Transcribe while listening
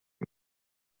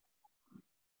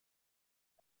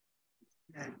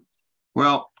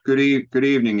Well, good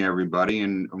evening, everybody,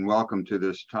 and welcome to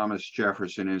this Thomas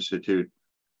Jefferson Institute.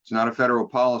 It's not a federal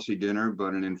policy dinner,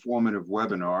 but an informative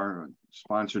webinar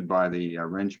sponsored by the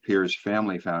Wrench Pierce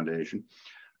Family Foundation.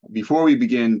 Before we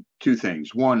begin, two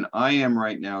things. One, I am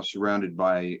right now surrounded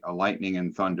by lightning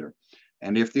and thunder.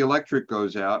 And if the electric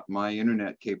goes out, my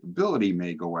internet capability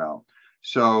may go out.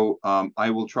 So I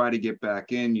will try to get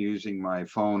back in using my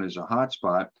phone as a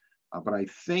hotspot. But I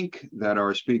think that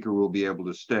our speaker will be able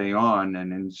to stay on.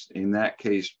 And in that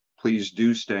case, please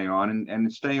do stay on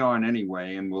and stay on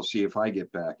anyway. And we'll see if I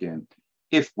get back in,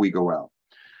 if we go out.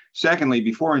 Secondly,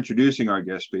 before introducing our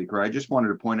guest speaker, I just wanted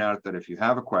to point out that if you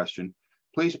have a question,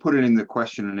 please put it in the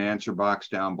question and answer box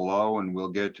down below, and we'll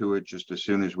get to it just as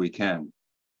soon as we can.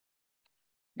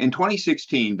 In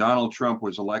 2016, Donald Trump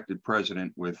was elected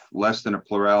president with less than a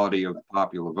plurality of the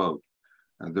popular vote.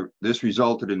 This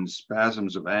resulted in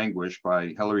spasms of anguish by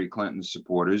Hillary Clinton's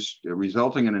supporters,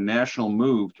 resulting in a national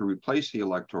move to replace the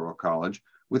Electoral College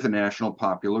with a national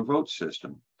popular vote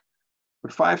system.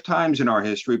 But 5 times in our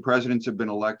history, presidents have been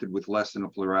elected with less than a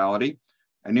plurality,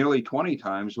 and nearly 20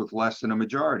 times with less than a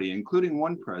majority, including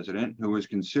one president who was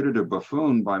considered a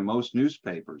buffoon by most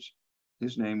newspapers.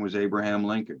 His name was Abraham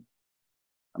Lincoln.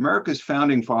 America's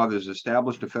founding fathers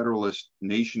established a federalist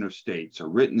nation of states, a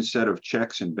written set of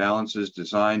checks and balances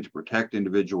designed to protect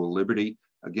individual liberty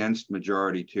against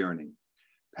majority tyranny.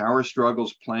 Power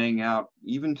struggles playing out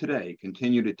even today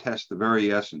continue to test the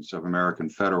very essence of American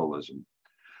federalism.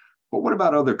 But what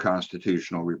about other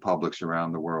constitutional republics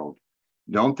around the world?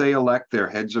 Don't they elect their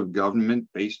heads of government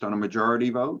based on a majority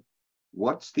vote?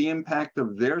 What's the impact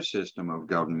of their system of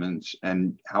governments,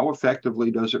 and how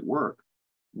effectively does it work?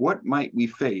 What might we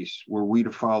face were we to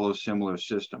follow similar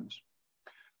systems?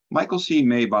 Michael C.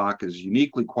 Maybach is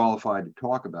uniquely qualified to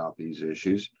talk about these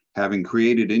issues, having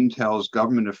created Intel's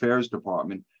Government Affairs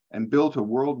Department and built a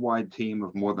worldwide team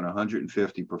of more than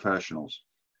 150 professionals.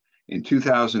 In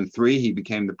 2003, he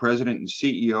became the president and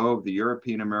CEO of the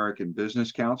European American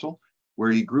Business Council,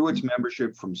 where he grew its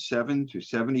membership from 7 to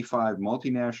 75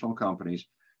 multinational companies,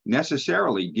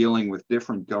 necessarily dealing with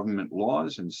different government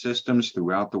laws and systems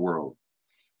throughout the world.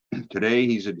 Today,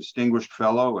 he's a distinguished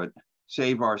fellow at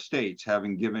Save Our States,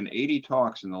 having given 80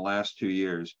 talks in the last 2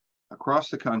 years across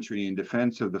the country in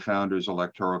defense of the founders'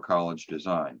 Electoral College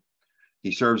design.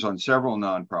 He serves on several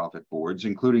nonprofit boards,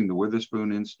 including the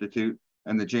Witherspoon Institute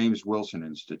and the James Wilson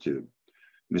Institute.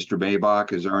 Mr. Maybach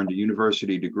has earned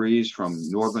university degrees from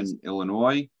Northern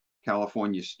Illinois,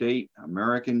 California State,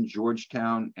 American,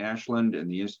 Georgetown, Ashland, and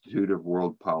the Institute of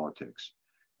World Politics.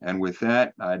 And with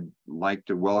that, I'd like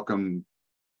to welcome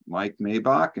Mike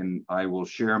Maybach, and I will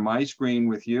share my screen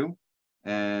with you,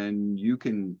 and you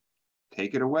can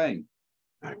take it away.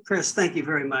 Chris, thank you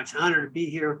very much. Honored to be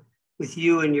here with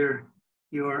you and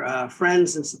your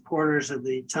friends and supporters of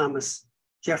the Thomas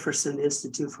Jefferson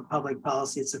Institute for Public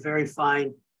Policy. It's a very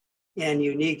fine and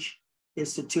unique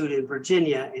institute in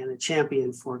Virginia and a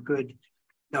champion for good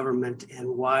government and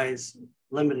wise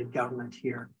limited government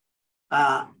here.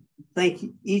 Thank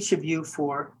each of you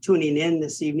for tuning in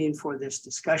this evening for this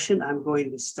discussion. I'm going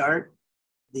to start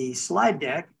the slide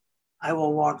deck. I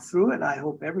will walk through it. I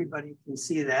hope everybody can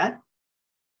see that.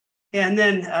 And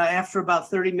then after about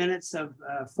 30 minutes of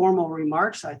formal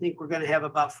remarks, I think we're going to have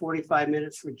about 45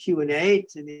 minutes for Q&A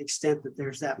to the extent that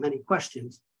there's that many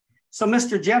questions. So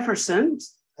Mr. Jefferson,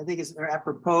 I think it's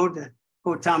apropos to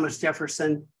quote Thomas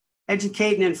Jefferson,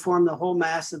 educate and inform the whole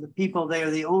mass of the people. They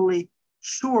are the only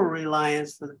sure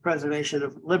reliance for the preservation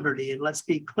of liberty. And let's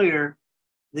be clear,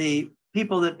 the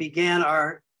people that began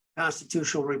our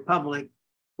constitutional republic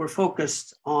were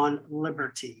focused on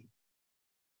liberty.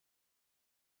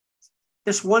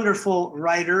 This wonderful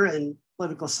writer and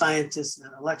political scientist,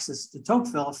 Alexis de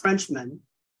Tocqueville, a Frenchman,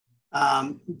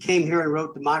 who came here and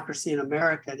wrote Democracy in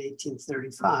America in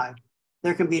 1835.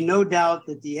 There can be no doubt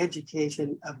that the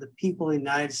education of the people in the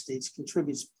United States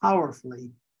contributes powerfully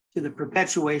to the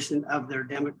perpetuation of their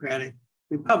democratic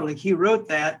republic. He wrote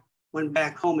that when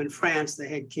back home in France, they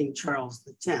had King Charles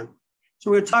X.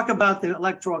 So we're going to talk about the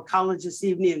Electoral College this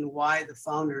evening and why the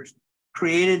founders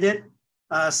created it.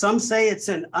 Some say it's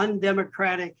an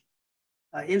undemocratic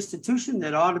institution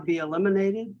that ought to be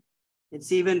eliminated.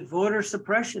 It's even voter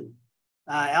suppression.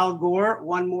 Al Gore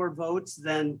won more votes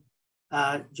than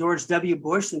George W.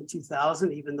 Bush in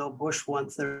 2000, even though Bush won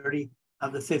 30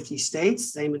 of the 50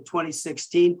 states. Same in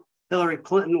 2016. Hillary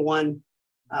Clinton won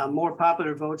more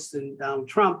popular votes than Donald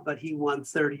Trump, but he won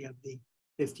 30 of the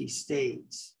 50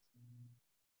 states.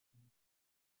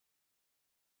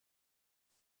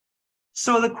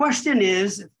 So the question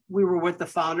is, if we were with the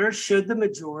founders, should the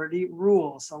majority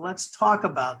rule? So let's talk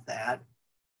about that.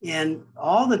 And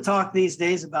all the talk these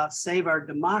days about save our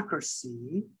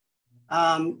democracy,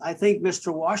 I think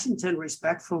Mr. Washington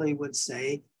respectfully would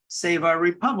say, save our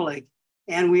republic.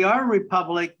 And we are a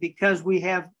republic because we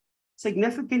have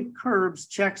significant curbs,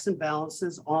 checks, and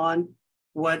balances on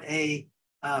what a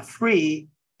free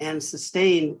and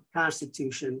sustained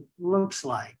constitution looks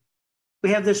like. We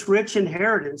have this rich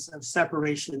inheritance of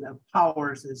separation of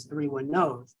powers, as everyone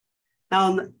knows.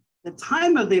 Now, in the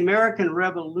time of the American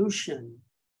Revolution,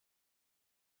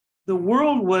 the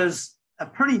world was a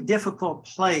pretty difficult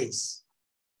place.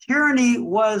 Tyranny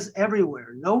was everywhere.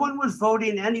 No one was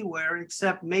voting anywhere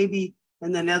except maybe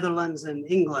in the Netherlands and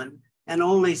England, and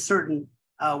only certain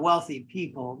wealthy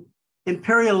people.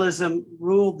 Imperialism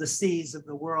ruled the seas of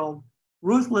the world.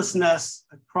 Ruthlessness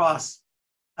across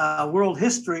world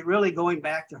history, really going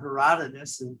back to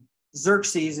Herodotus and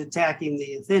Xerxes attacking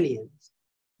the Athenians.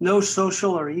 No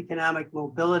social or economic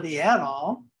mobility at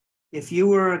all. If you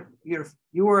were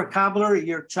a cobbler,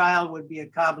 your child would be a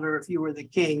cobbler. If you were the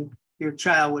king, your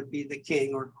child would be the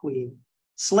king or queen.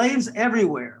 Slaves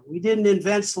everywhere. We didn't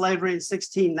invent slavery in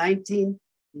 1619.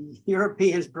 The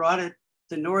Europeans brought it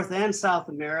to North and South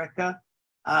America,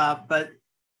 but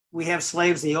we have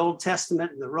slaves in the Old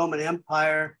Testament, in the Roman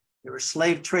Empire. There were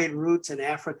slave trade routes in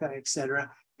Africa, et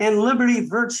cetera. And liberty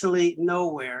virtually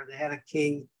nowhere. They had a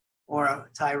king or a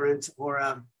tyrant or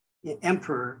an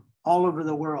emperor all over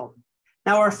the world.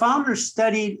 Now, our founders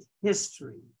studied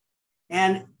history,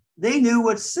 and they knew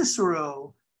what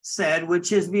Cicero said,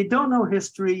 which is, if you don't know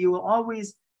history, you will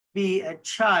always be a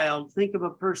child. Think of a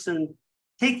person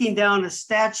taking down a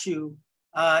statue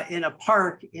in a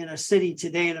park in a city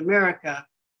today in America,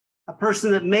 a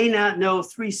person that may not know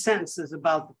 3 sentences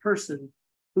about the person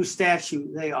whose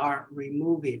statue they are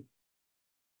removing.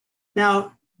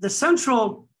 Now, the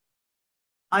central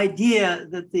idea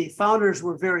that the founders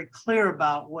were very clear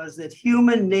about was that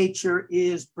human nature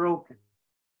is broken.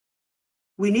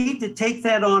 We need to take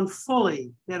that on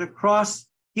fully, that across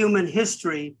human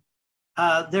history,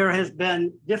 there has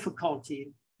been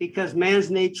difficulty because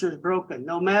man's nature is broken.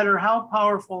 No matter how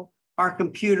powerful our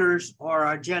computers or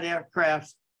our jet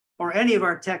aircrafts or any of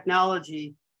our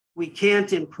technology, we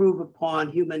can't improve upon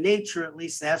human nature. At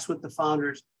least that's what the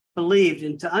founders believed.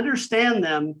 And to understand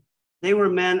them, they were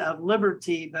men of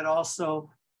liberty, but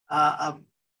also of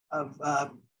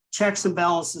checks and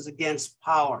balances against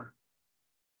power.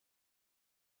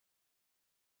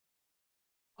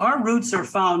 Our roots are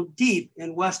found deep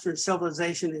in Western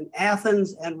civilization in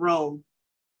Athens and Rome.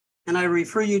 And I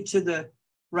refer you to the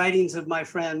writings of my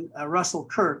friend Russell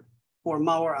Kirk for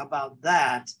more about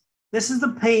that. This is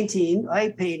the painting,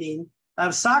 a painting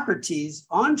of Socrates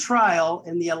on trial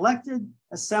in the elected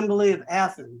assembly of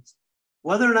Athens,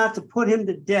 whether or not to put him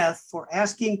to death for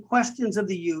asking questions of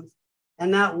the youth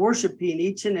and not worshiping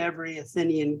each and every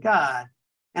Athenian god.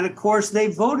 And of course, they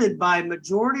voted by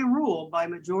majority rule, by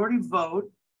majority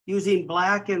vote, using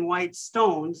black and white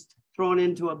stones thrown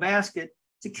into a basket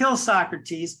to kill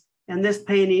Socrates. And this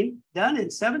painting, done in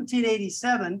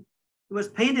 1787, was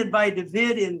painted by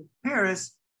David in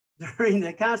Paris during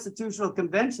the Constitutional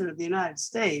Convention of the United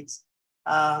States.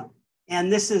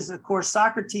 And this is, of course,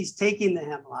 Socrates taking the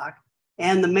hemlock.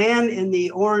 And the man in the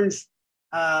orange,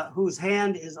 whose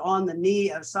hand is on the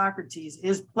knee of Socrates,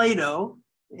 is Plato.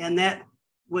 And that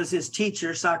was his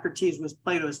teacher. Socrates was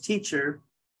Plato's teacher.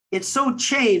 It so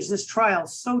changed, this trial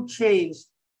so changed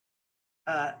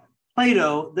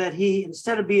Plato that he,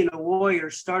 instead of being a warrior,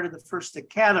 started the first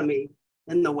academy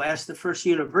in the West, the first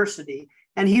university.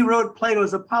 And he wrote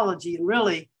Plato's Apology. And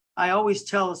really, I always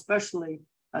tell, especially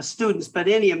students, but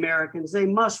any Americans, they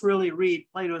must really read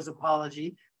Plato's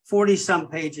Apology, 40-some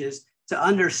pages, to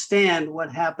understand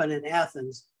what happened in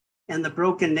Athens and the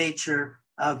broken nature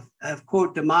of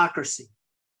quote, democracy.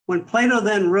 When Plato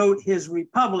then wrote his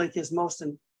Republic, his most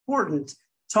important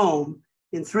tome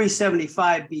in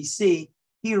 375 BC,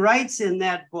 he writes in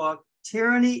that book,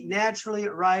 tyranny naturally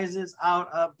arises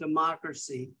out of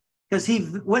democracy, because he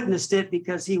witnessed it,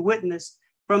 because he witnessed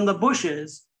from the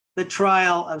bushes the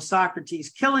trial of Socrates,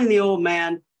 killing the old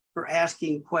man for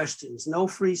asking questions. No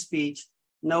free speech,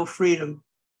 no freedom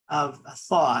of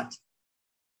thought.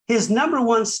 His number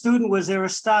one student was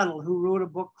Aristotle, who wrote a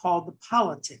book called The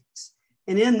Politics.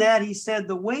 And in that, he said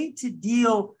the way to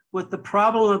deal with the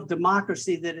problem of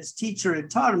democracy that his teacher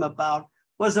had taught him about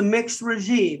was a mixed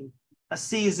regime, a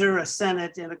Caesar, a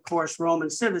Senate, and of course, Roman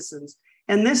citizens.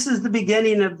 And this is the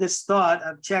beginning of this thought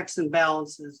of checks and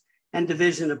balances and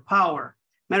division of power.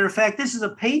 Matter of fact, this is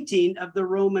a painting of the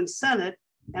Roman Senate.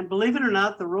 And believe it or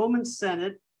not, the Roman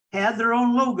Senate had their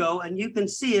own logo, and you can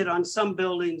see it on some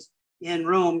buildings in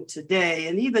Rome today,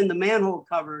 and even the manhole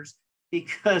covers,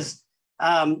 because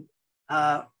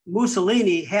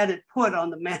Mussolini had it put on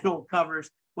the mantle covers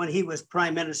when he was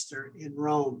prime minister in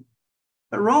Rome.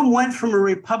 But Rome went from a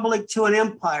republic to an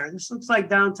empire. This looks like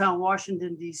downtown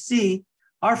Washington, D.C.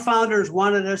 Our founders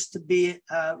wanted us to be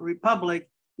a republic,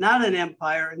 not an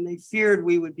empire, and they feared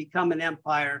we would become an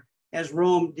empire as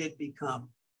Rome did become.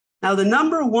 Now, the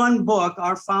number one book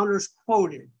our founders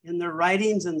quoted in their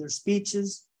writings and their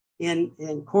speeches in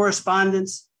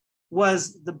correspondence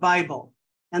was the Bible.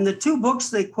 And the two books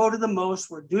they quoted the most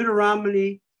were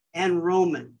Deuteronomy and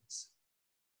Romans.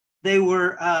 They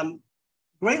were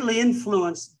greatly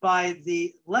influenced by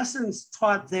the lessons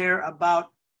taught there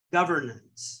about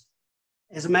governance.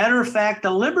 As a matter of fact, the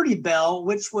Liberty Bell,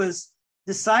 which was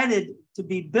decided to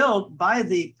be built by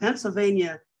the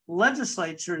Pennsylvania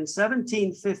legislature in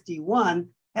 1751,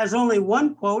 has only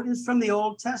one quote. It's from the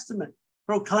Old Testament: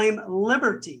 proclaim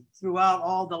liberty throughout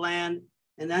all the land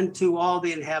and unto all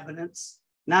the inhabitants,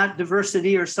 not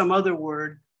diversity or some other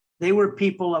word. They were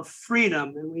people of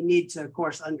freedom, and we need to, of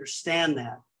course, understand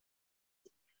that.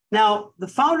 Now, the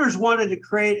founders wanted to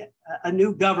create a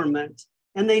new government,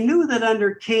 and they knew that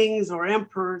under kings or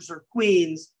emperors or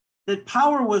queens, that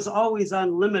power was always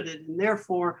unlimited, and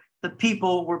therefore the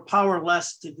people were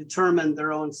powerless to determine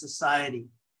their own society.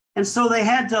 And so they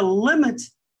had to limit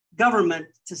government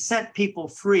to set people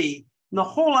free. And the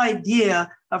whole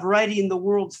idea of writing the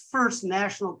world's first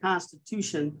national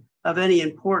constitution of any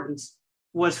importance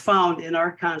was found in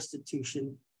our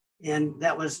Constitution. And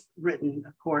that was written,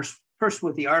 of course, first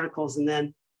with the Articles and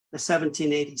then the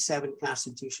 1787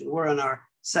 Constitution. We're in our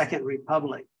Second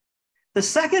Republic. The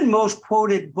second most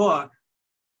quoted book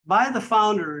by the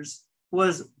founders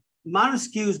was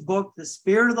Montesquieu's book, The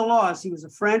Spirit of the Laws. He was a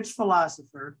French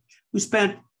philosopher who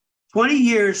spent 20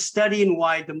 years studying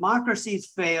why democracies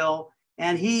fail,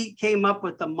 and he came up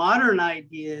with the modern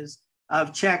ideas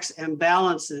of checks and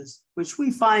balances, which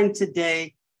we find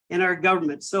today in our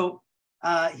government. So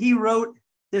he wrote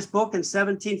this book in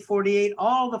 1748.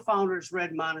 All the founders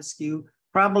read Montesquieu,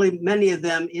 probably many of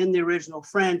them in the original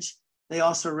French. They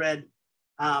also read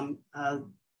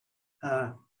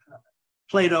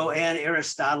Plato and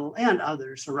Aristotle and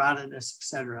others, Herodotus,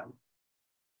 etc.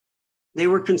 They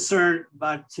were concerned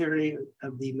about tyranny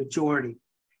of the majority.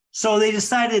 So they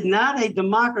decided not a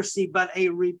democracy, but a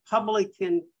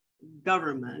republican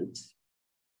government.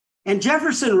 And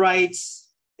Jefferson writes,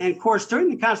 and of course, during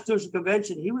the Constitutional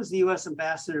Convention, he was the US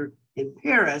ambassador in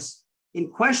Paris. In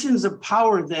questions of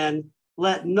power then,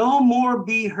 let no more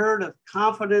be heard of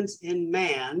confidence in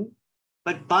man,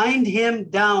 but bind him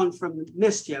down from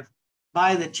mischief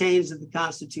by the chains of the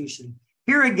Constitution.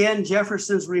 Here again,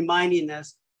 Jefferson's reminding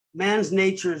us, man's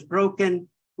nature is broken.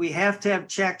 We have to have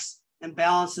checks and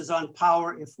balances on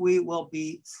power if we will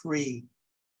be free.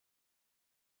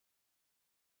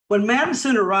 When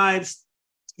Madison arrives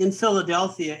in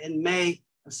Philadelphia in May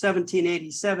of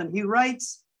 1787, he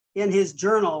writes in his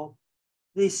journal,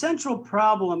 the central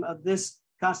problem of this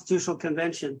Constitutional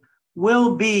Convention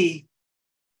will be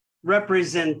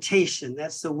representation.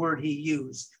 That's the word he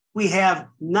used. We have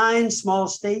 9 small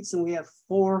states and we have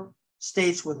 4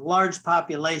 states with large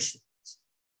populations.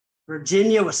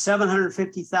 Virginia was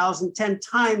 750,000, 10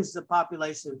 times the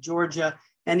population of Georgia,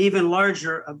 and even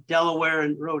larger of Delaware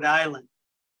and Rhode Island.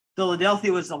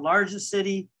 Philadelphia was the largest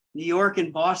city, New York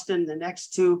and Boston, the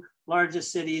next 2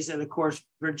 largest cities, and of course,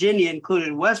 Virginia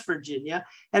included West Virginia,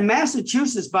 and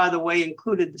Massachusetts, by the way,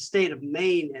 included the state of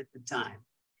Maine at the time.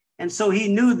 And so he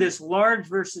knew this large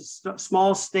versus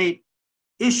small state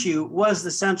issue was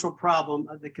the central problem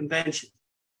of the convention.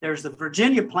 There's the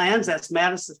Virginia plans, that's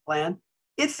Madison's plan.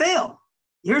 It failed.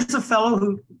 Here's a fellow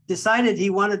who decided he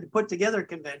wanted to put together a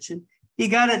convention. He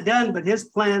got it done, but his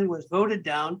plan was voted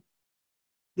down.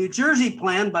 New Jersey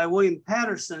plan by William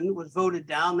Patterson was voted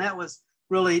down. That was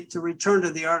really to return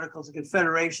to the Articles of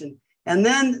Confederation. And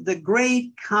then the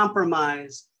Great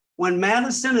Compromise, when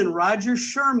Madison and Roger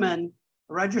Sherman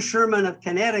of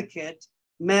Connecticut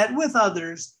met with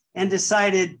others and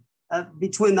decided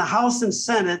between the House and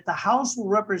Senate, the House will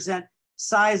represent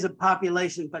size of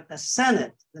population, but the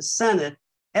Senate,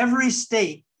 every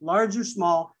state, large or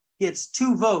small, gets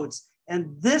 2 votes.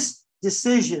 And this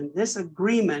decision, this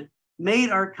agreement made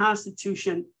our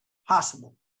Constitution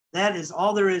possible. That is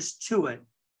all there is to it.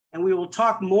 And we will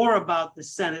talk more about the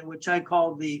Senate, which I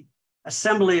call the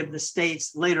Assembly of the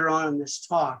States, later on in this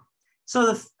talk. So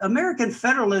the American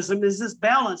federalism is this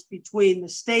balance between the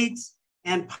states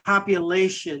and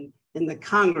population in the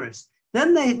Congress.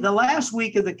 Then the last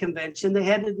week of the convention, they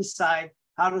had to decide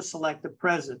how to select the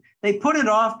president. They put it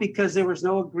off because there was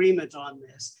no agreement on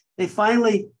this. They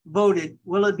finally voted,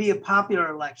 will it be a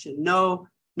popular election? No,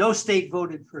 No state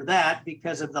voted for that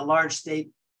because of the large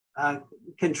state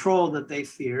control that they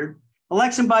feared.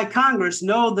 Election by Congress,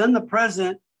 no, then the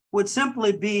president would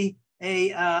simply be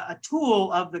a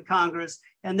tool of the Congress,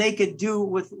 and they could do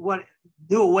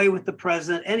away with the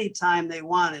president anytime they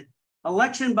wanted.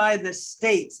 Election by the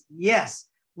states, yes,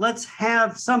 let's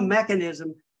have some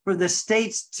mechanism for the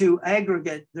states to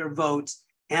aggregate their votes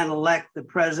and elect the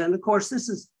president. Of course, this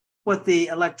is what the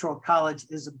Electoral College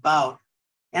is about.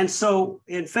 And so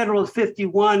in Federalist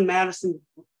 51, Madison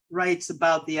writes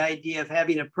about the idea of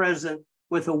having a president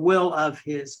with a will of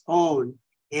his own,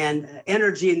 and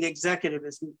energy in the executive,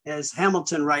 as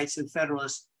Hamilton writes in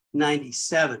Federalist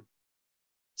 97.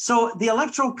 So the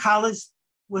Electoral College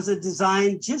was a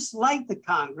design just like the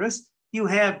Congress. You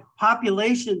have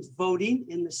populations voting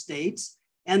in the states,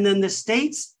 and then the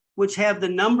states, which have the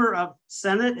number of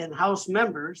Senate and House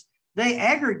members, they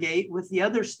aggregate with the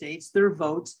other states their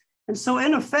votes. And so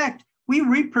in effect, we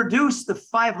reproduce the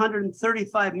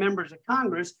 535 members of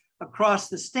Congress across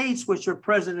the states, which are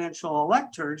presidential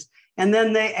electors, and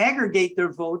then they aggregate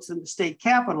their votes in the state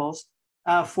capitals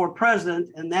for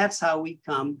president, and that's how we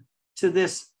come to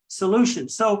this solution.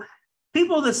 So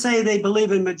people that say they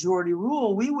believe in majority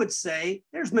rule, we would say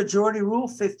there's majority rule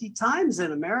 50 times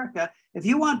in America. If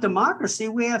you want democracy,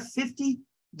 we have 50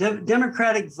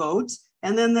 Democratic votes,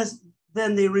 and then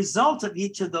the result of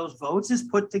each of those votes is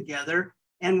put together,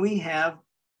 and we have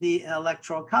the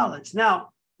Electoral College. Now,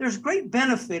 there's great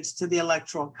benefits to the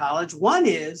Electoral College. One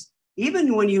is,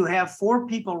 even when you have 4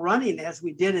 people running, as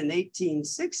we did in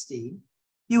 1860,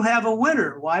 you have a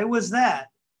winner. Why was that?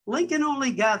 Lincoln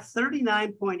only got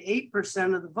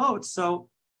 39.8% of the votes. So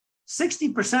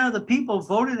 60% of the people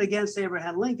voted against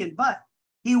Abraham Lincoln, but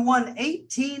he won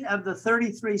 18 of the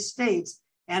 33 states.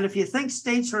 And if you think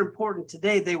states are important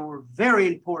today, they were very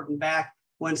important back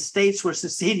when states were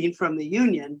seceding from the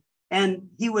Union. And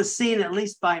he was seen, at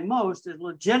least by most, as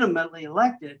legitimately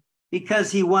elected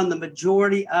because he won the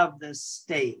majority of the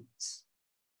states.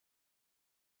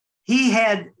 He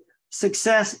had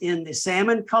success in the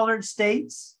salmon-colored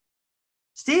states.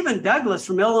 Stephen Douglas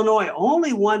from Illinois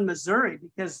only won Missouri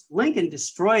because Lincoln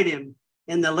destroyed him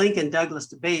in the Lincoln-Douglas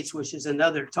debates, which is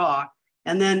another talk.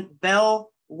 And then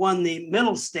Bell won the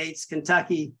middle states,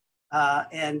 Kentucky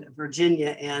and Virginia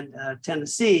and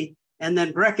Tennessee. And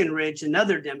then Breckinridge,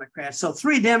 another Democrat. So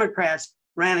 3 Democrats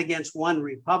ran against 1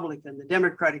 Republican. The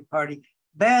Democratic Party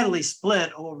badly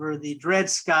split over the Dred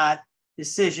Scott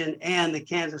decision and the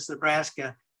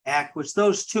Kansas-Nebraska Act, which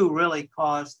those 2 really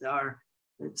caused our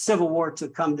Civil War to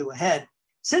come to a head.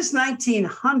 Since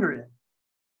 1900,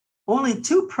 only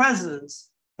 2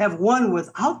 presidents have won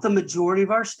without the majority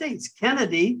of our states.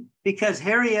 Kennedy, because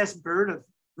Harry S. Byrd of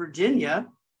Virginia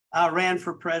ran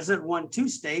for president, won 2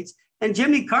 states. And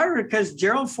Jimmy Carter, because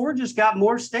Gerald Ford just got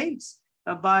more states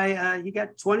he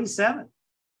got 27.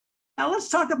 Now let's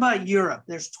talk about Europe.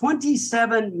 There's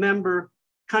 27 member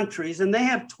countries, and they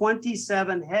have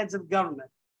 27 heads of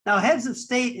government. Now, heads of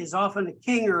state is often a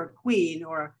king or a queen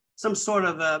or some sort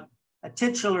of a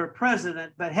titular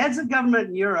president, but heads of government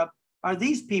in Europe are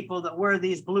these people that wear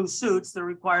these blue suits. They're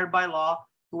required by law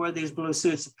to wear these blue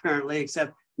suits, apparently,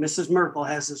 except Mrs. Merkel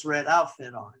has this red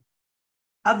outfit on.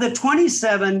 Of the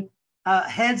 27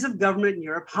 heads of government in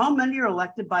Europe, how many are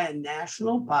elected by a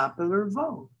national popular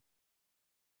vote?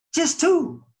 Just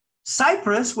 2.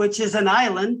 Cyprus, which is an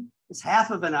island, it's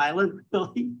half of an island,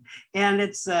 really, and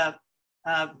it's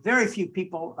very few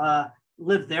people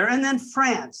live there. And then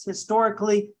France,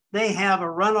 historically, they have a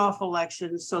runoff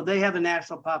election, so they have a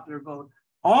national popular vote.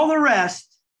 All the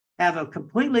rest have a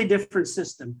completely different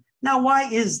system. Now, why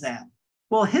is that?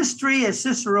 Well, history, as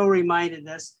Cicero reminded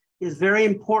us, is very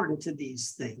important to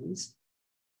these things.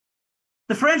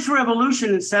 The French Revolution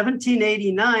in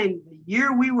 1789, the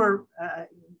year we were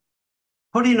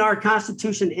putting our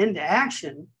Constitution into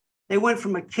action, they went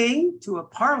from a king to a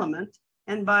parliament,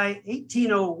 and by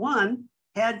 1801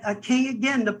 had a king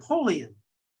again, Napoleon.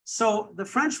 So the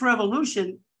French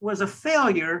Revolution was a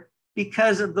failure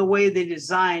because of the way they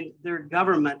designed their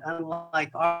government,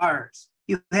 unlike ours.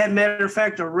 You had, matter of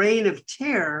fact, a reign of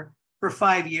terror for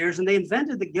 5 years, and they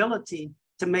invented the guillotine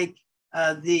to make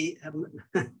the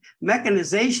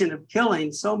mechanization of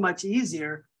killing so much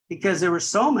easier because there were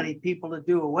so many people to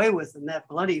do away with in that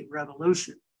bloody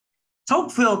revolution.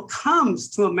 Tocqueville comes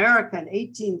to America in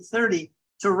 1830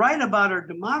 to write about our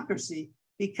democracy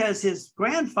because his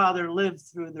grandfather lived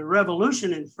through the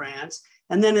revolution in France,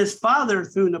 and then his father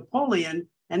through Napoleon,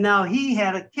 and now he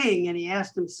had a king, and he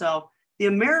asked himself, the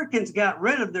Americans got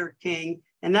rid of their king,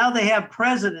 and now they have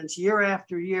presidents year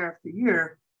after year after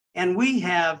year, and we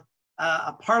have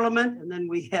a parliament, and then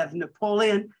we have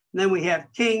Napoleon, and then we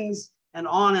have kings, and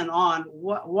on and on.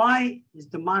 Why is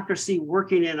democracy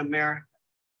working in America?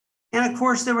 And of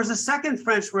course, there was a second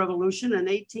French Revolution in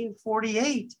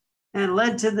 1848 and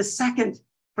led to the Second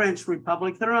French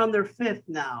Republic. They're on their fifth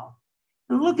now.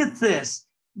 And look at this.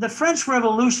 The French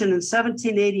Revolution in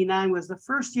 1789 was the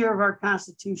first year of our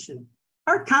Constitution.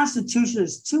 Our Constitution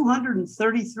is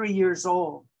 233 years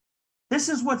old. This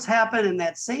is what's happened in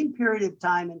that same period of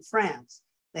time in France.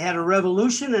 They had a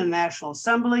revolution and a national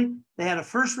assembly. They had a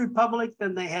first republic,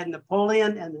 then they had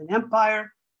Napoleon and an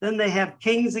empire. Then they have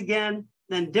kings again,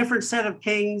 then different set of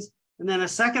kings, and then a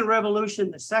second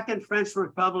revolution, the second French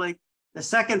Republic, the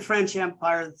second French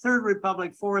Empire, the third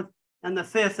republic, fourth, and the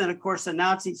fifth. And of course, the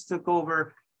Nazis took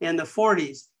over in the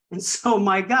 40s. And so,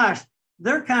 my gosh,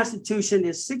 their constitution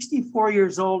is 64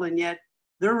 years old, and yet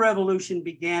their revolution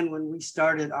began when we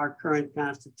started our current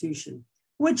constitution,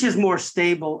 which is more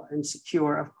stable and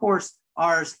secure. Of course,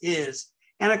 ours is.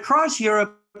 And across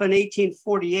Europe in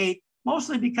 1848,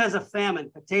 mostly because of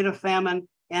famine, potato famine,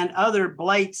 and other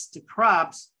blights to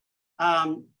crops,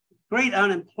 great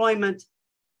unemployment,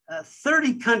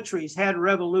 30 countries had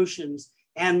revolutions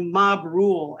and mob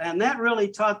rule. And that really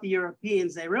taught the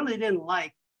Europeans, they really didn't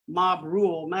like mob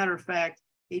rule. Matter of fact,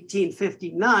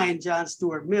 1859, John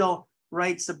Stuart Mill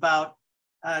writes about,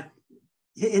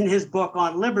 in his book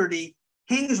on liberty,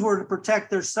 kings were to protect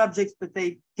their subjects, but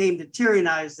they came to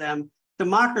tyrannize them.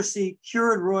 Democracy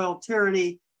cured royal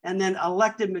tyranny, and then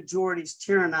elected majorities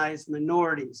tyrannized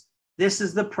minorities. This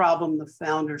is the problem the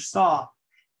founders saw.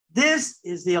 This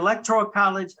is the Electoral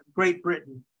College of Great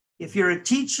Britain. If you're a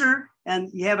teacher and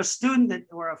you have a student that,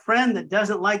 or a friend that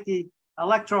doesn't like the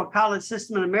Electoral College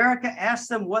system in America, ask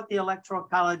them what the Electoral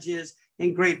College is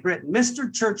in Great Britain.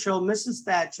 Mr. Churchill, Mrs.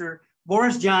 Thatcher,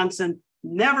 Boris Johnson,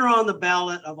 never on the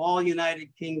ballot of all United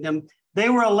Kingdom. They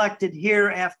were elected here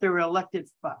after they were elected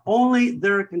by only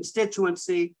their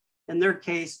constituency, in their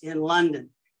case in London.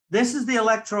 This is the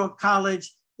Electoral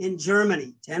College in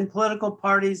Germany, 10 political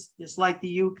parties, just like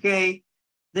the UK.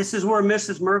 This is where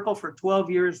Mrs. Merkel for 12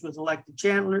 years was elected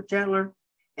chancellor.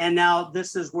 And now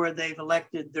this is where they've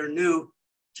elected their new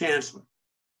chancellor.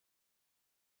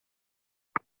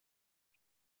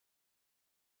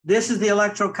 This is the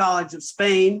Electoral College of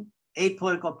Spain, 8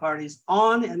 political parties,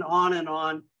 on and on and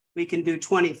on. We can do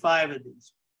 25 of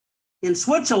these. In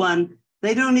Switzerland,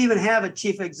 they don't even have a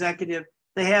chief executive.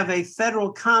 They have a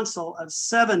federal council of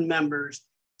 7 members.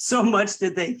 So much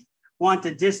did they want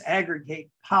to disaggregate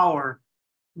power.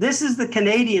 This is the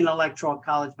Canadian Electoral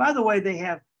College. By the way, they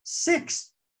have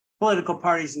 6 political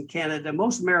parties in Canada.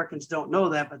 Most Americans don't know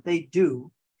that, but they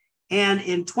do. And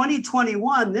in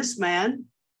 2021, this man,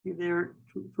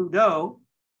 Trudeau,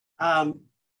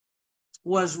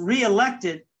 was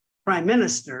reelected prime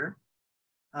minister,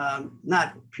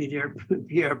 not Pierre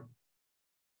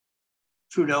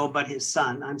Trudeau, but his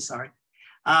son, I'm sorry.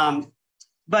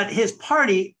 But his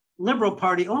party, Liberal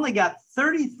Party, only got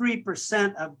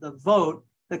 33% of the vote.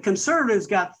 The Conservatives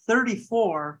got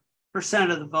 34%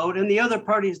 of the vote, and the other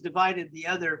parties divided the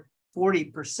other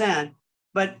 40%.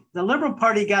 But the Liberal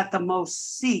Party got the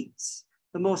most seats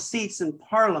in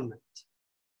Parliament.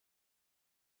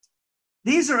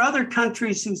 These are other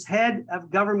countries whose head of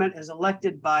government is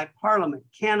elected by Parliament: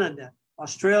 Canada,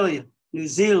 Australia, New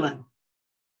Zealand,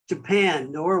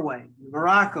 Japan, Norway,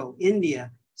 Morocco,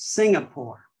 India,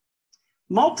 Singapore.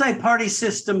 Multi-party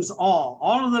systems,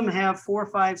 all of them have 4,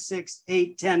 5, 6,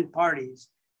 8, 10 parties.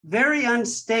 Very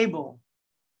unstable.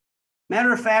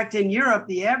 Matter of fact, in Europe,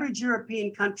 the average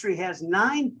European country has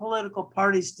 9 political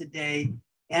parties today.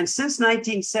 And since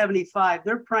 1975,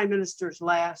 their prime ministers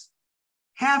last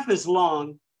half as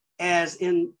long as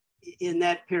in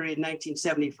that period,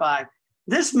 1975.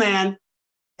 This man,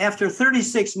 after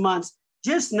 36 months,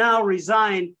 just now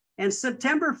resigned. And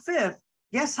September 5th,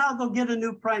 guess how they'll get a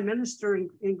new prime minister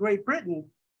in Great Britain?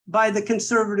 By the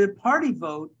Conservative Party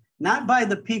vote, not by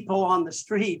the people on the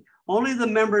street. Only the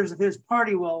members of his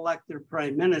party will elect their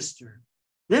prime minister.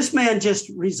 This man just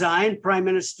resigned, Prime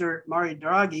Minister Mario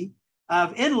Draghi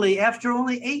of Italy, after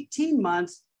only 18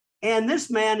 months. And this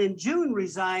man in June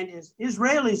resigned as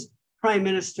Israel's prime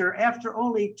minister after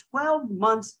only 12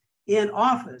 months in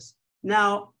office.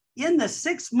 Now, in the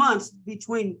 6 months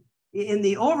in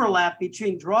the overlap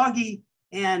between Draghi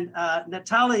and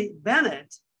Naftali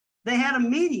Bennett, they had a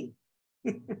meeting,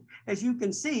 as you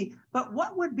can see. But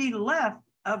what would be left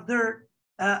of their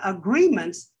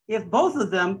agreements if both of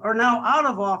them are now out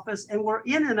of office and were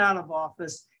in and out of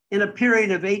office in a period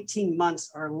of 18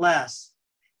 months or less?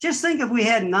 Just think if we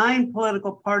had 9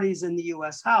 political parties in the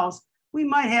US House, we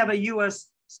might have a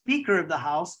US Speaker of the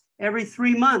House every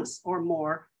 3 months or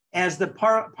more as the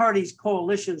parties'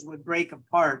 coalitions would break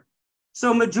apart.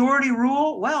 So majority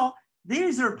rule, well,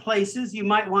 these are places you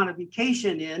might want to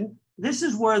vacation in. This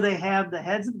is where they have the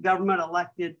heads of government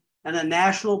elected in a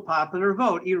national popular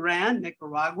vote. Iran,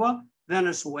 Nicaragua,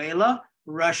 Venezuela,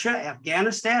 Russia,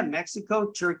 Afghanistan,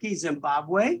 Mexico, Turkey,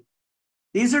 Zimbabwe.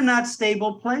 These are not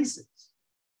stable places.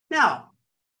 Now,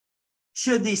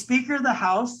 should the Speaker of the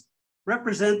House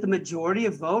represent the majority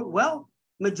of vote? Well,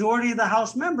 majority of the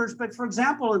House members, but for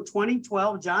example, in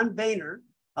 2012, John Boehner,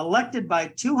 elected by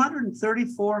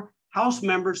 234 House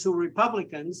members who were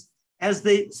Republicans as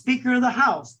the Speaker of the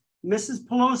House. Mrs.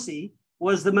 Pelosi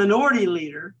was the minority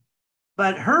leader,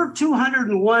 but her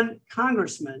 201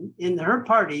 congressmen in her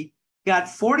party got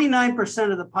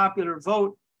 49% of the popular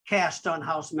vote cast on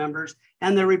House members,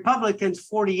 and the Republicans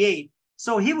 48.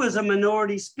 So he was a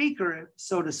minority speaker,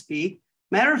 so to speak.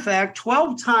 Matter of fact,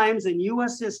 12 times in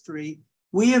US history,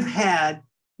 we have had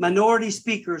minority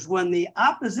speakers when the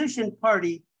opposition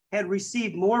party had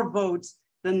received more votes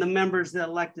than the members that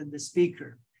elected the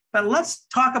speaker. But let's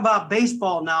talk about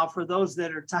baseball now for those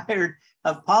that are tired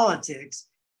of politics.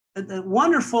 The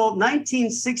wonderful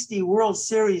 1960 World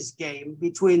Series game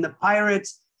between the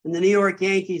Pirates and the New York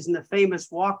Yankees and the famous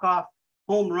walk-off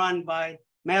home run by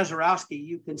Mazeroski.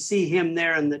 You can see him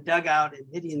there in the dugout and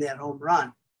hitting that home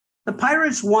run. The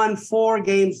Pirates won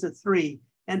 4-3,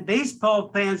 and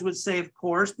baseball fans would say, of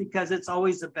course, because it's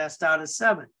always the best out of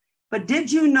 7. But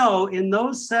did you know in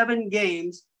those 7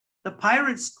 games, the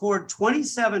Pirates scored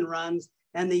 27 runs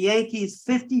and the Yankees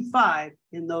 55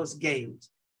 in those games,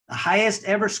 the highest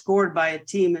ever scored by a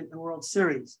team in the World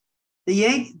Series. The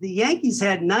Yankees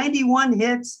had 91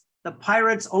 hits, the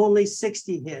Pirates only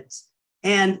 60 hits.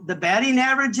 And the batting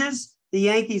averages, the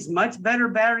Yankees much better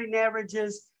batting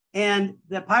averages, and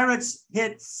the Pirates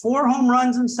hit 4 home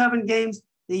runs in 7 games,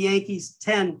 the Yankees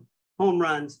 10 home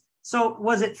runs. So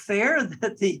was it fair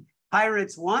that the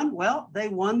Pirates won? Well, they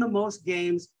won the most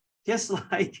games, just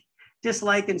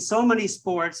like in so many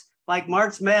sports, like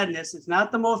March Madness. It's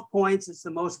not the most points, it's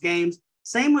the most games.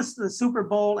 Same with the Super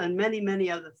Bowl and many, many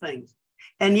other things.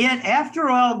 And yet, after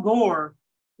Al Gore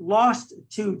lost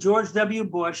to George W.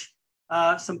 Bush,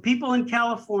 some people in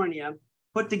California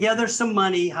put together some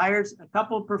money, hired a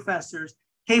couple of professors,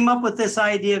 came up with this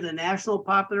idea of the National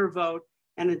Popular Vote,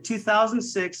 and in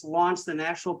 2006 launched the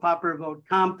National Popular Vote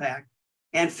Compact.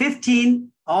 And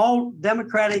 15 all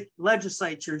Democratic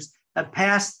legislatures have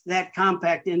passed that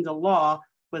compact into law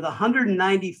with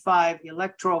 195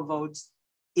 electoral votes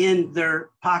in their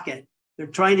pocket. They're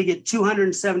trying to get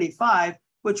 275,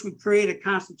 which would create a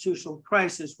constitutional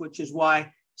crisis, which is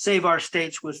why Save Our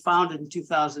States was founded in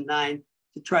 2009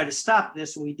 to try to stop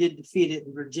this. And we did defeat it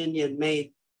in Virginia and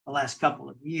Maine the last couple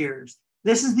of years.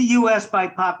 This is the US by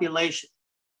population.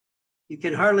 You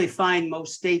can hardly find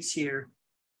most states here.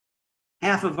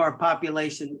 Half of our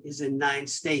population is in 9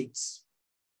 states.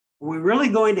 Are we really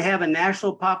going to have a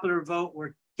national popular vote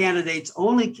where candidates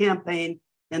only campaign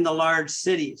in the large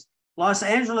cities? Los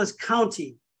Angeles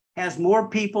County has more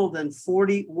people than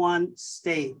 41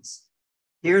 states.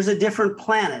 Here's a different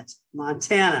planet,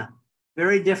 Montana,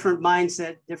 very different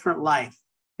mindset, different life.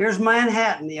 Here's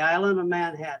Manhattan, the island of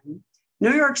Manhattan.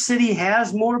 New York City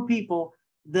has more people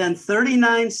than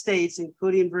 39 states,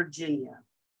 including Virginia.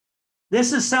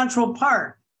 This is Central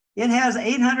Park. It has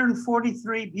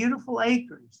 843 beautiful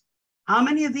acres. How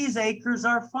many of these acres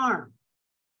are farmed?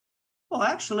 Well,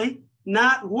 actually,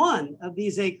 not one of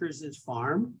these acres is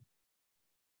farmed.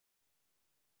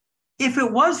 If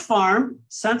it was farmed,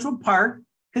 Central Park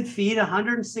could feed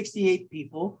 168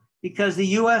 people because the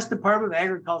US Department of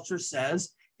Agriculture says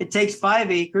it takes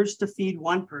 5 acres to feed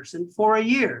 1 person for a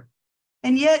year.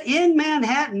 And yet in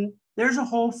Manhattan, there's a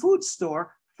Whole Foods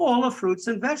store full of fruits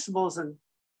and vegetables and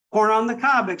corn on the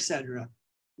cob, etc.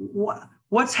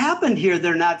 What's happened here?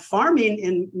 They're not farming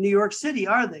in New York City,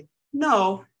 are they?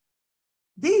 No,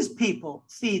 these people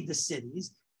feed the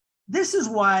cities. This is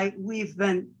why we've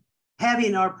been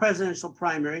having our presidential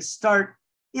primaries start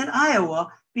in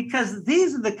Iowa, because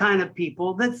these are the kind of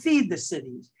people that feed the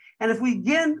cities. And if we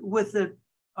begin with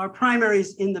our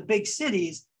primaries in the big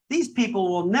cities, these people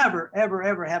will never, ever,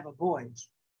 ever have a voice.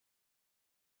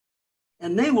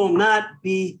 And they will not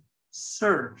be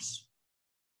serfs.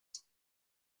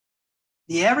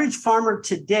 The average farmer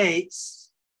today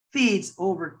feeds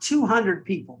over 200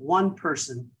 people, 1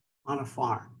 person on a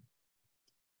farm.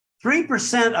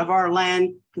 3% of our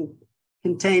land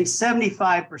contains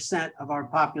 75% of our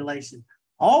population.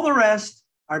 All the rest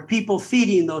are people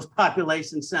feeding those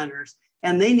population centers,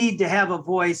 and they need to have a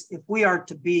voice if we are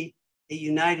to be a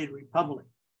united republic.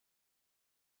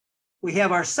 We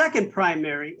have our second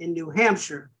primary in New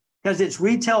Hampshire because it's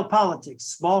retail politics,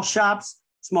 small shops,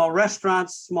 small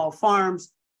restaurants, small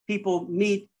farms, people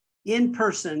meet in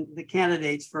person the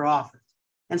candidates for office.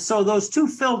 And so those two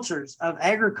filters of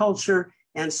agriculture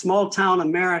and small town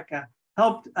America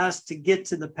helped us to get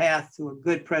to the path to a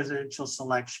good presidential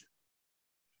selection.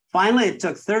 Finally, it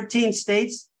took 13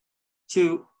 states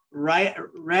to write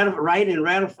and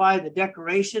ratify the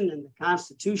Declaration and the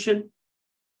Constitution.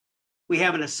 We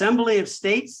have an assembly of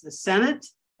states, the Senate.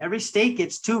 Every state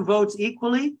gets 2 votes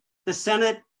equally. The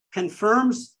Senate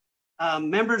confirms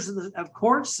members of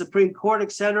courts, Supreme Court,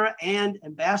 et cetera, and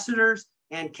ambassadors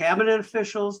and cabinet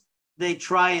officials. They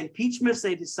try impeachments.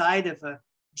 They decide if a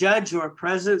judge or a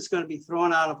president is going to be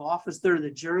thrown out of office. They're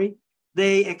the jury.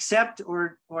 They accept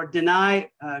or deny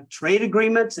trade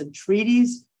agreements and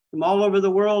treaties from all over the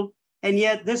world. And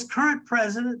yet this current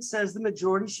president says the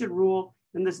majority should rule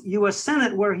in the US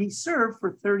Senate, where he served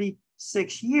for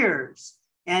 36 years.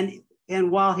 And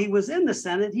while he was in the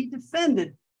Senate, he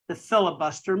defended the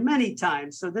filibuster many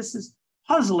times. So this is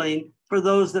puzzling for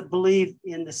those that believe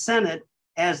in the Senate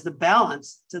as the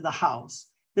balance to the House.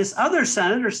 This other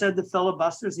senator said the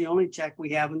filibuster is the only check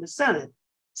we have in the Senate.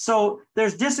 So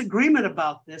there's disagreement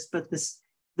about this, but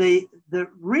the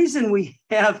reason we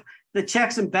have the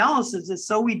checks and balances is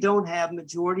so we don't have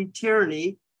majority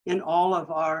tyranny in all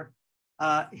of our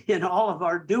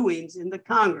doings in the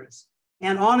Congress.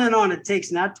 And on. It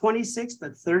takes not 26,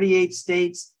 but 38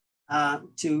 states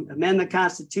to amend the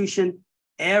Constitution.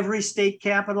 Every state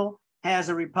capital has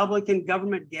a Republican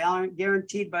government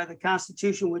guaranteed by the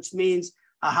Constitution, which means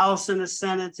a House and a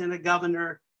Senate and a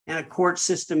governor and a court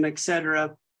system, et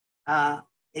cetera.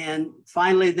 And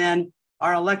finally, then,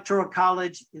 our electoral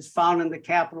college is found in the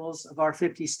capitals of our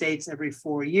 50 states every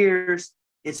 4 years.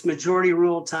 It's majority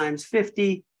rule times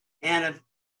 50. And if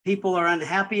people are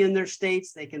unhappy in their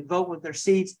states, they can vote with their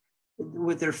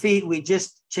feet. We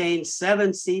just changed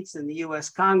 7 seats in the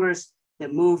US Congress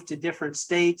that moved to different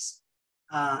states.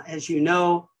 As you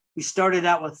know, we started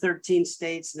out with 13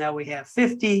 states. Now we have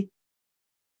 50.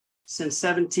 Since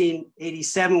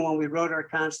 1787, when we wrote our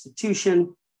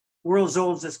Constitution, world's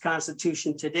oldest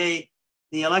Constitution today,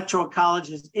 the Electoral College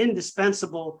is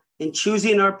indispensable in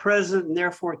choosing our president and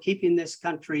therefore keeping this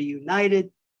country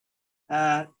united.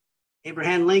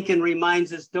 Abraham Lincoln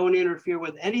reminds us, don't interfere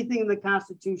with anything in the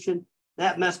Constitution.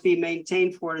 That must be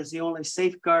maintained, for it is the only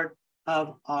safeguard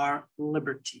of our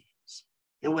liberties.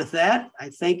 And with that, I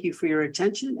thank you for your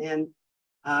attention.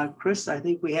 And Chris, I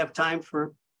think we have time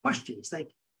for questions. Thank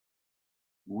you.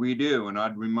 We do, and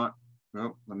I'd remind,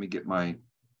 well, let me get my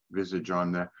visage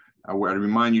on there. I'd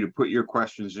remind you to put your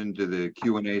questions into the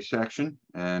Q&A section,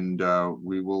 and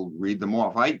we will read them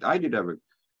off. I did have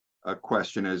a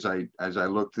question as I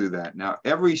looked through that. Now,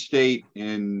 every state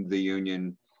in the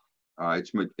union,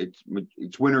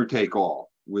 it's winner take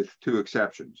all, with 2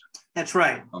 exceptions. That's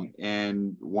right.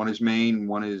 And one is Maine,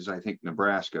 one is, I think,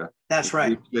 Nebraska. That's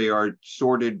right. They are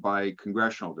sorted by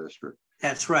congressional district.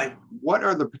 That's right. What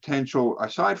are the potential,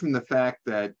 aside from the fact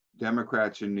that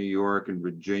Democrats in New York and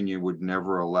Virginia would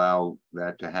never allow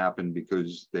that to happen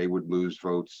because they would lose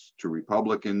votes to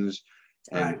Republicans,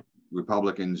 and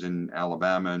Republicans in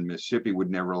Alabama and Mississippi would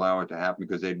never allow it to happen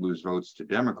because they'd lose votes to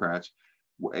Democrats.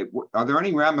 Are there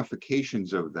any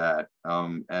ramifications of that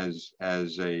as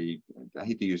a, I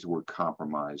hate to use the word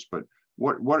compromise, but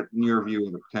what in your view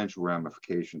are the potential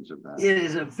ramifications of that? It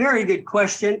is a very good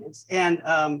question. And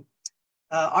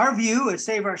our view at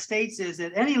Save Our States is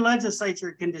that any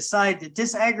legislature can decide to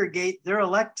disaggregate their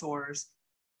electors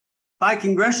by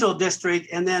congressional district,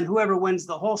 and then whoever wins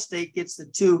the whole state gets the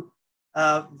 2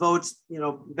 votes,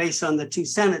 based on the 2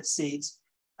 Senate seats.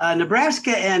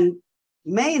 Nebraska and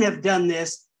Maine have done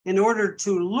this in order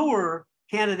to lure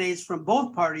candidates from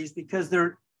both parties because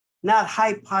they're not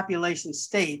high population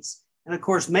states. And of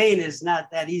course, Maine is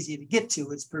not that easy to get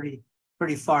to. It's pretty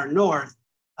far north.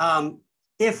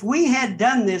 If we had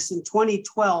done this in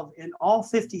 2012 in all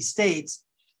 50 states,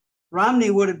 Romney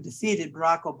would have defeated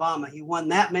Barack Obama. He won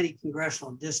that many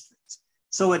congressional districts.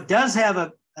 So it does have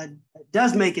it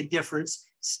does make a difference.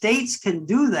 States can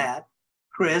do that,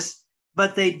 Chris,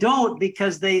 but they don't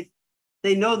because they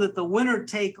know that the winner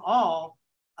take all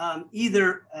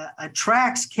either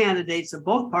attracts candidates of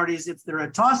both parties if they're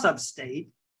a toss-up state,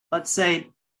 let's say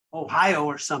Ohio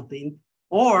or something,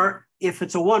 or if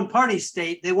it's a one-party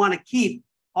state, they want to keep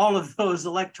all of those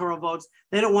electoral votes.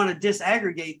 They don't want to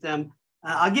disaggregate them.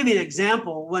 I'll give you an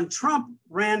example. When Trump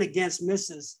ran against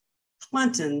Mrs.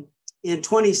 Clinton in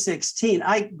 2016,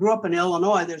 I grew up in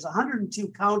Illinois. There's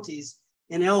 102 counties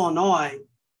in Illinois.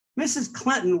 Mrs.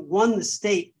 Clinton won the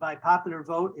state by popular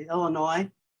vote in Illinois.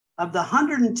 Of the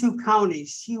 102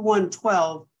 counties, she won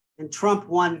 12 and Trump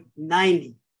won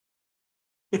 90.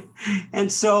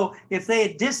 And so if they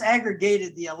had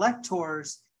disaggregated the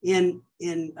electors in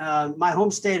my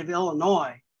home state of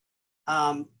Illinois,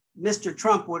 Mr.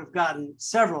 Trump would have gotten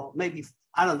several, maybe,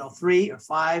 I don't know, 3 or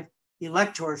 5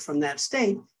 electors from that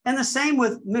state. And the same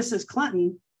with Mrs.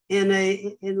 Clinton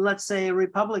in let's say a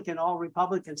Republican, all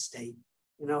Republican state,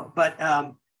 you know, but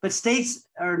states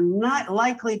are not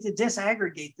likely to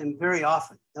disaggregate them very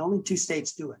often. Only 2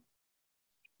 states do it.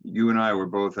 You and I were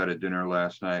both at a dinner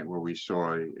last night where we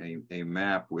saw a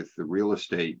map with the real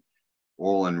estate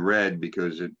all in red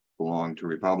because it belonged to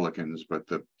Republicans, but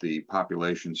the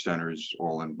population centers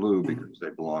all in blue because they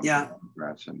belong to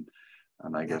Democrats. And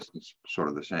I guess it's sort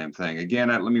of the same thing. Again,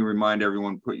 let me remind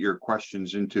everyone, put your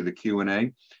questions into the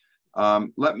Q&A.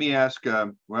 Let me ask,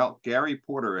 well, Gary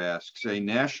Porter asks, a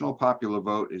national popular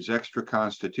vote is extra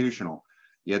constitutional,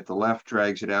 yet the left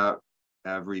drags it out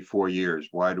every 4 years.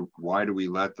 Why do we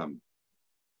let them?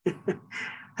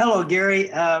 Hello,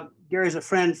 Gary. Gary's a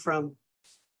friend from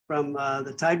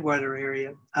the Tidewater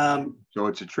area. So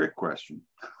it's a trick question.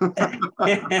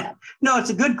 No,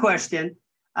 it's a good question.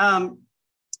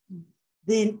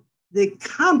 The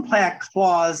compact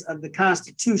clause of the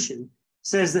Constitution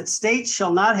says that states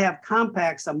shall not have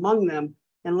compacts among them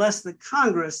unless the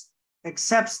Congress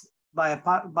accepts by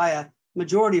a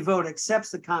majority vote accepts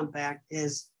the compact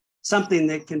as something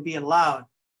that can be allowed.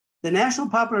 The National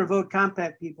Popular Vote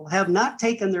Compact people have not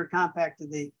taken their compact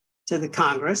to the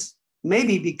Congress,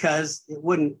 maybe because it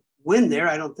wouldn't win there.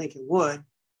 I don't think it would,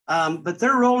 but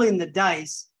they're rolling the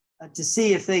dice to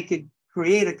see if they could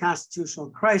create a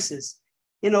constitutional crisis.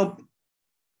 You know,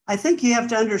 I think you have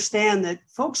to understand that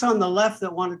folks on the left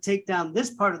that want to take down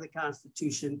this part of the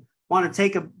Constitution want to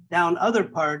take down other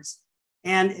parts.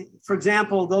 And for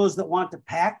example, those that want to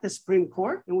pack the Supreme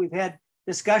Court, and we've had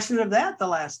discussion of that the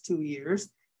last 2 years.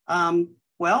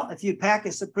 Well, if you pack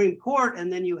a Supreme Court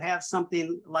and then you have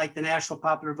something like the National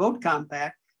Popular Vote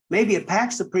Compact, maybe a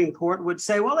packed Supreme Court would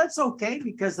say, well, that's okay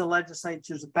because the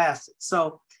legislatures have passed it.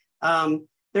 So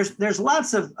there's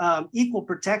lots of equal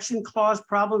protection clause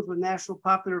problems with national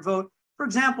popular vote. For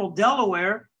example,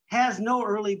 Delaware has no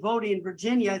early voting. In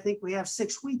Virginia, I think we have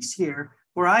 6 weeks here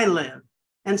where I live.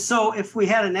 And so if we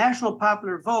had a national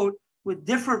popular vote with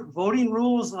different voting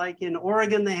rules, like in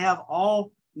Oregon, they have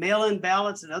all mail-in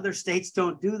ballots and other states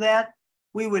don't do that,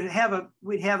 we'd have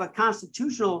a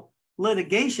constitutional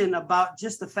litigation about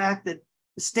just the fact that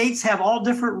the states have all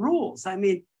different rules. I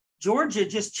mean, Georgia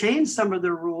just changed some of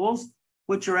their rules,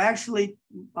 which are actually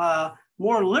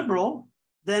more liberal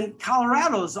than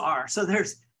Colorado's are. So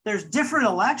there's different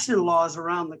election laws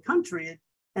around the country.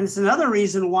 And it's another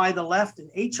reason why the left in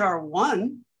HR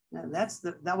 1,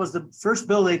 that was the first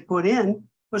bill they put in,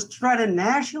 was to try to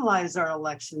nationalize our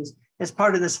elections as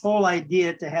part of this whole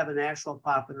idea to have a national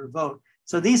popular vote.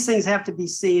 So these things have to be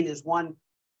seen as one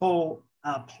whole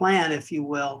plan, if you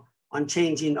will, on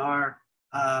changing our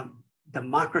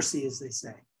democracy, as they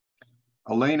say.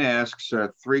 Elena asks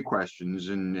 3 questions,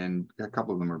 and a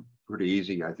couple of them are pretty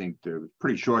easy. I think they're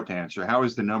pretty short to answer. How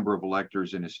is the number of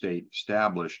electors in a state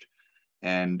established?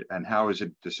 And how is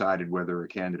it decided whether a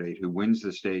candidate who wins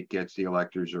the state gets the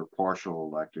electors or partial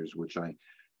electors, which I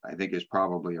think is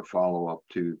probably a follow-up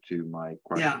to my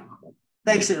question. Yeah,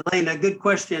 thanks, Elena. Good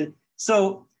question.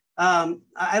 So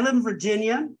I live in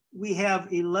Virginia. We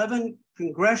have 11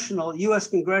 U.S.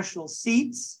 congressional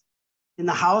seats in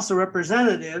the House of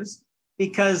Representatives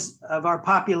because of our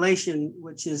population,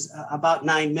 which is about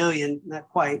 9 million, not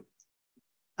quite.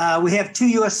 We have 2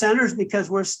 U.S. senators because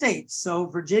we're states. So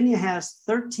Virginia has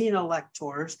 13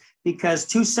 electors because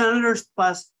 2 senators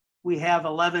plus we have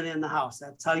 11 in the House.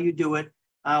 That's how you do it.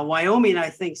 Wyoming, I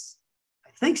think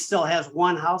still has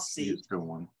 1 House seat. Still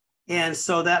 1. And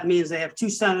so that means they have 2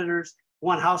 senators,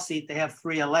 1 House seat. They have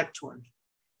 3 electors.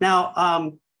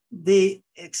 Now,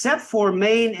 except for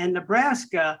Maine and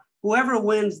Nebraska, whoever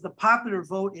wins the popular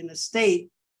vote in a state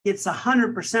gets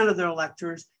 100% of their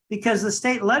electors because the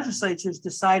state legislatures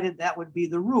decided that would be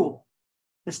the rule.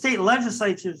 The state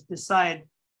legislatures decide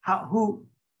how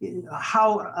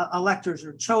electors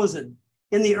are chosen.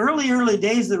 In the early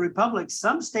days of the Republic,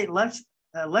 some state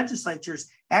legislatures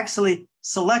actually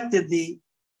selected the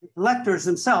electors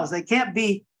themselves. They can't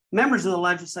be members of the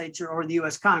legislature or the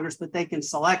U.S. Congress, but they can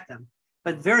select them.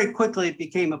 But very quickly, it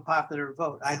became a popular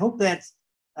vote. I hope that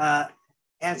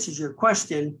answers your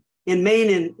question. In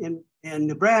Maine and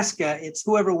Nebraska, it's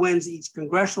whoever wins each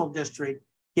congressional district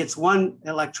gets 1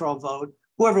 electoral vote.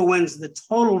 Whoever wins the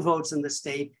total votes in the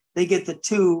state, they get the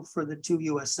 2 for the 2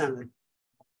 U.S. senators.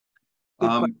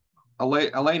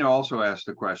 Elena also asked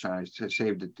the question. I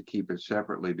saved it to keep it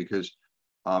separately because,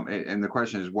 and the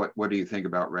question is, what do you think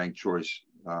about ranked choice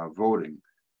voting?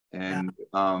 And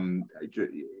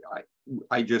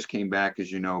I just came back,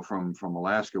 as you know, from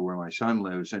Alaska, where my son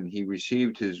lives, and he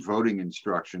received his voting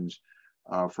instructions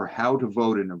for how to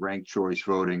vote in a ranked choice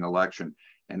voting election.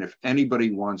 And if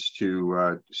anybody wants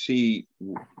to see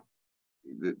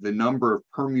the number of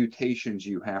permutations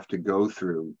you have to go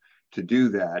through to do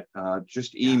that,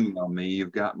 just email me.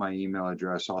 You've got my email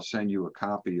address. I'll send you a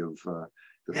copy of the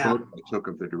photo I took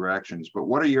of the directions. But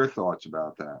what are your thoughts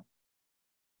about that?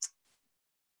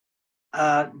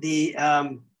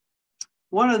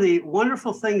 One of the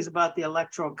wonderful things about the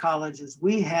Electoral College is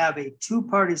we have a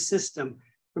two-party system.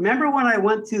 Remember when I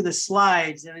went through the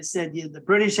slides and I said the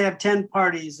British have 10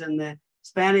 parties and the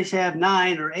Spanish have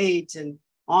 9 or 8 and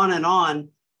on and on.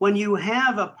 When you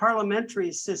have a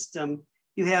parliamentary system,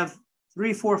 you have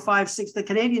 3, 4, 5, 6. The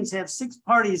Canadians have 6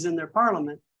 parties in their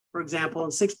parliament, for example,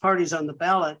 and 6 parties on the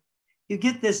ballot. You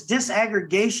get this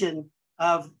disaggregation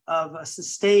of a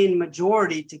sustained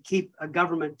majority to keep a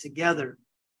government together.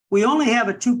 We only have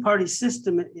a two-party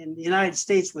system in the United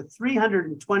States with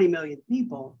 320 million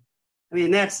people. I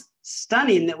mean, that's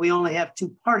stunning that we only have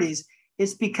 2 parties.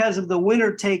 It's because of the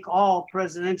winner-take-all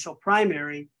presidential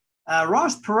primary.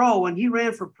 Ross Perot, when he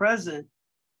ran for president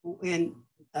in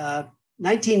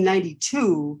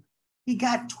 1992, he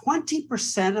got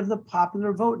 20% of the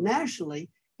popular vote nationally,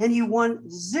 and he won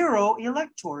 0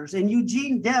 electors. And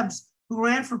Eugene Debs, who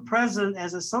ran for president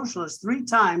as a socialist 3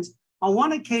 times, on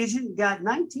one occasion got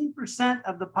 19%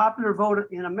 of the popular vote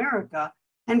in America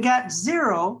and got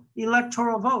 0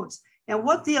 electoral votes. And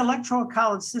what the Electoral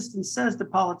College system says to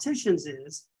politicians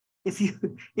is, if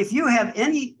you have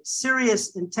any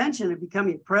serious intention of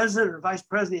becoming president or vice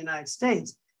president of the United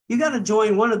States, you got to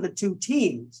join one of the 2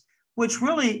 teams, which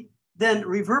really then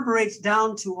reverberates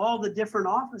down to all the different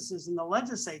offices in the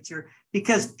legislature,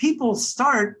 because people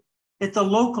start at the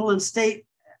local and state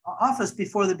office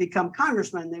before they become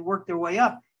congressmen. They work their way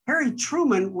up. Harry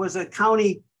Truman was a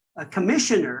county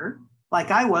commissioner,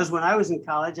 like I was when I was in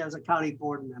college. I was a county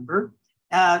board member.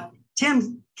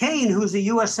 Tim Kaine, who's a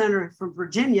U.S. Senator from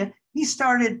Virginia, he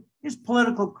started his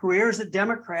political career as a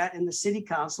Democrat in the City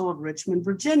Council of Richmond,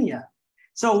 Virginia.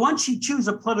 So once you choose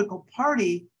a political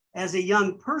party as a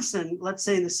young person, let's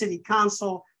say in the City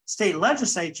Council, state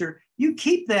legislature, you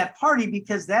keep that party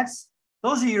because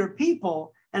those are your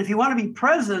people. And if you want to be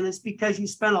president, it's because you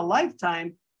spent a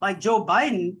lifetime like Joe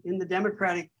Biden in the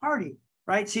Democratic Party,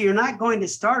 right? So you're not going to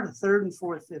start a 3rd and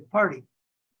 4th, 5th party.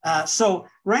 So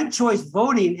ranked choice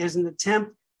voting is an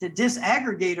attempt to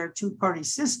disaggregate our 2-party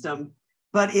system,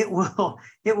 but it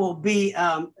will be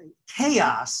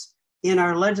chaos in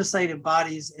our legislative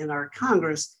bodies in our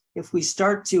Congress if we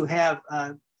start to have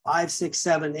 5, 6,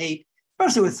 7, 8,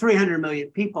 especially with 300 million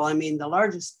people. I mean, the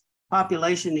largest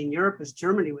population in Europe is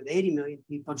Germany with 80 million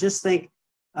people. Just think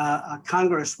a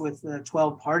Congress with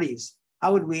 12 parties.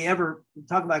 How would we ever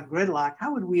talk about gridlock?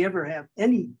 How would we ever have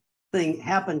anything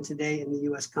happen today in the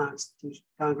U.S. Constitution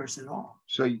Congress at all?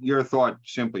 So your thought,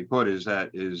 simply put, is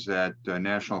that a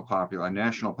national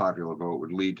popular vote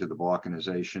would lead to the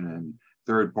balkanization and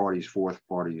 3rd parties, 4th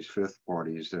parties, 5th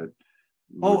parties that.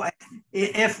 Oh,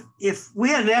 if we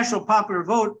had a national popular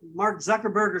vote, Mark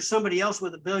Zuckerberg or somebody else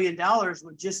with $1 billion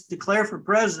would just declare for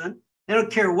president. They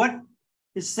don't care what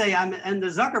to say. I'm in the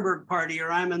Zuckerberg party,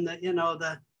 or I'm in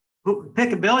the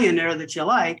pick a billionaire that you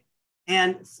like,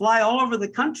 and fly all over the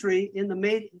country in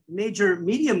the major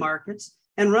media markets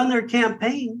and run their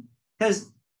campaign, because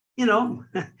 9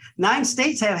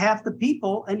 states have half the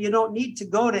people, and you don't need to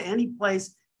go to any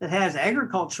place that has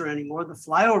agriculture anymore. The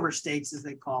flyover states, as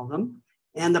they call them.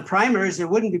 And the primaries, there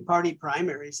wouldn't be party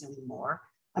primaries anymore.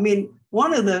 I mean,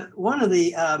 one of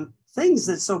the things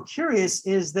that's so curious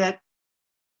is that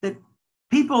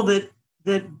people that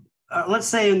let's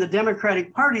say in the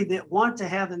Democratic Party that want to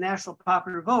have the national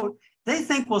popular vote, they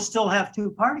think we'll still have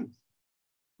 2 parties.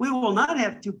 We will not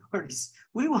have 2 parties.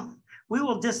 We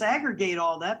will disaggregate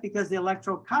all that, because the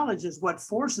Electoral College is what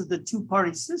forces the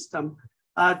 2-party system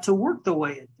to work the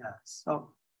way it does.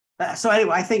 So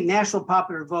anyway, I think national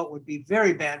popular vote would be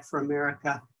very bad for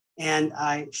America, and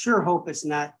I sure hope it's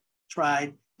not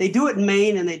tried. They do it in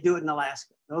Maine and they do it in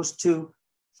Alaska, those 2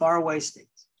 faraway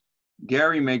states.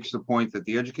 Gary makes the point that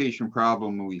the education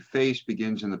problem we face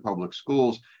begins in the public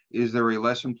schools. Is there a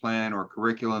lesson plan or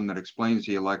curriculum that explains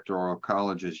the Electoral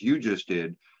College, as you just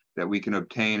did, that we can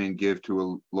obtain and give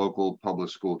to local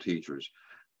public school teachers?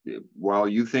 While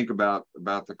you think about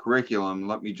the curriculum,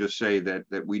 let me just say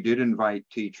that we did invite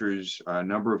teachers, a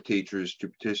number of teachers, to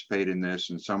participate in this,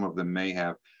 and some of them may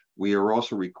have. We are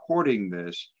also recording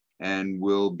this, and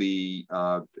we'll be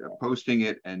posting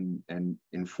it and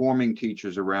informing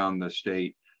teachers around the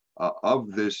state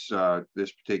of this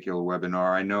this particular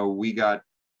webinar. I know we got,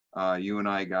 you and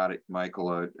I got it,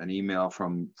 Michael, an email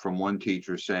from one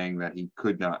teacher saying that he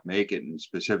could not make it and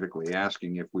specifically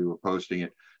asking if we were posting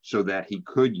it so that he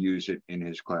could use it in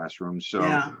his classroom. So,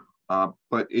 yeah.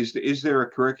 But is there a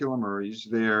curriculum, or is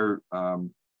there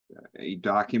a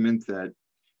document that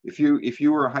if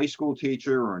you were a high school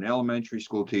teacher or an elementary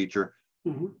school teacher,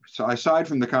 so aside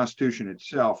from the Constitution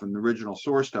itself and the original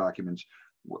source documents,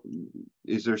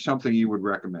 is there something you would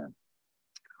recommend?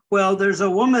 Well, there's a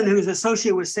woman who's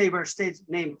associated with Save Our State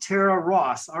named Tara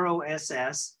Ross,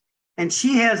 R-O-S-S, and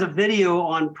she has a video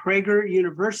on Prager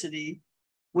University,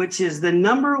 which is the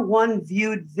 #1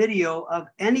 viewed video of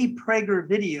any Prager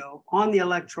video on the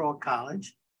Electoral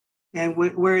College, and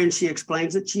wherein she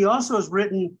explains it. She also has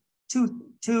written two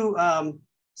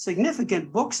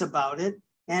significant books about it,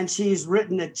 and she's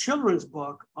written a children's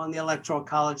book on the Electoral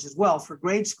College as well for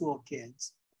grade school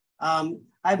kids.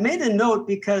 I've made a note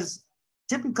because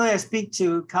typically I speak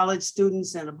to college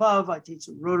students and above. I teach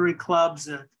Rotary clubs,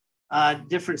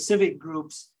 different civic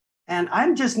groups, and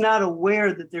I'm just not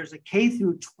aware that there's a K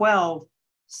through 12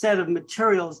 set of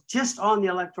materials just on the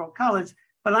Electoral College,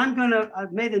 but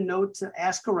I've made a note to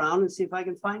ask around and see if I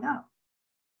can find out.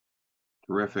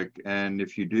 Terrific. And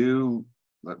if you do,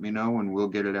 let me know and we'll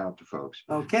get it out to folks.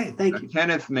 Okay, thank you.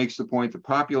 Kenneth makes the point the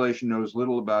population knows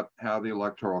little about how the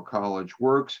Electoral College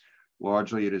works.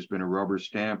 Largely, it has been a rubber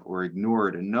stamp or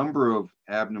ignored. A number of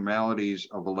abnormalities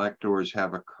of electors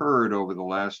have occurred over the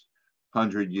last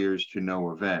 100 years to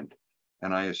no event.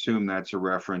 And I assume that's a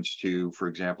reference to, for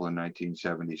example, in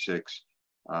 1976,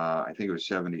 I think it was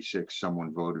 76,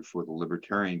 someone voted for the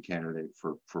Libertarian candidate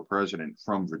for president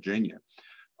from Virginia.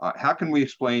 How can we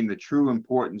explain the true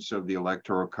importance of the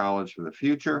Electoral College for the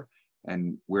future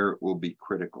and where it will be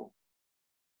critical?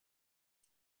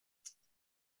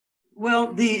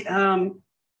 Well,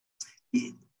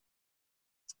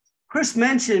 Chris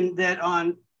mentioned that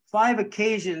on 5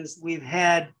 occasions we've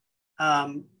had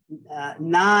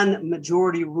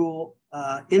non-majority rule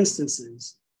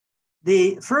instances.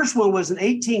 The first one was in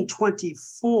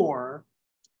 1824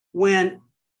 when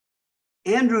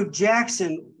Andrew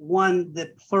Jackson won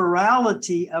the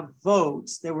plurality of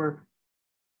votes. There were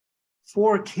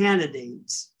 4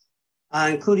 candidates,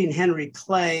 including Henry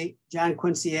Clay, John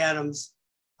Quincy Adams,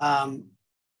 Andrew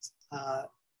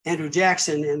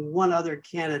Jackson, and one other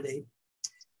candidate.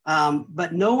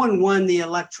 But no one won the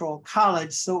Electoral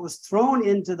College, so it was thrown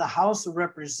into the House of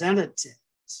Representatives,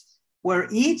 where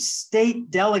each state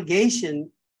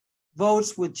delegation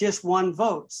votes with just 1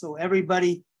 vote. So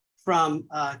everybody from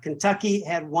Kentucky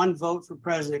had 1 vote for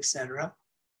president, et cetera.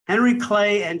 Henry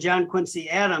Clay and John Quincy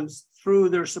Adams threw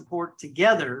their support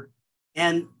together,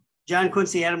 and John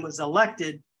Quincy Adams was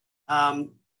elected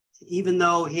even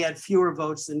though he had fewer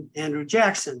votes than Andrew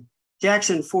Jackson.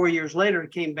 Jackson, 4 years later,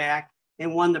 came back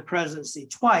and won the presidency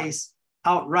twice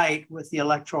outright with the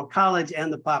Electoral College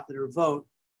and the popular vote.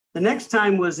 The next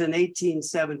time was in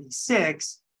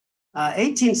 1876.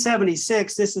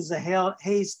 1876, this is a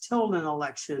Hayes-Tilden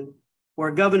election where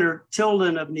Governor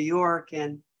Tilden of New York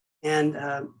and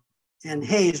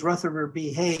Hayes, Rutherford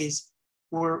B. Hayes,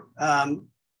 were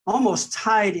almost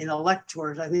tied in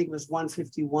electors. I think it was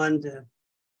 151 to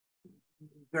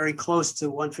very close to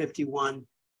 151.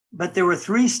 But there were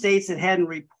 3 states that hadn't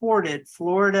reported,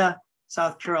 Florida,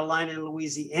 South Carolina, and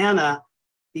Louisiana,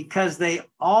 because they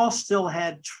all still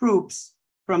had troops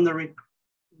from the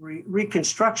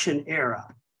Reconstruction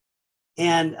era.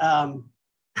 And,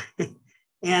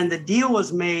 and the deal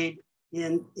was made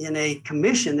in a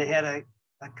commission. They had a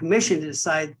commission to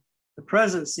decide the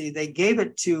presidency. They gave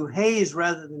it to Hayes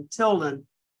rather than Tilden,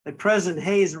 but President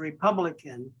Hayes, a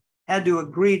Republican, had to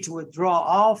agree to withdraw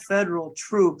all federal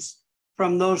troops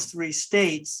from those 3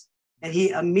 states. And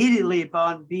he immediately,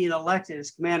 upon being elected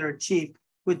as commander-in-chief,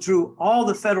 withdrew all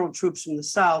the federal troops from the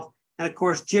South. And of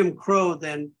course, Jim Crow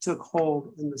then took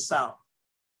hold in the South.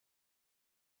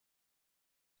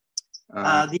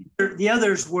 The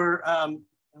others were,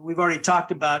 we've already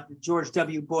talked about George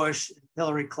W. Bush,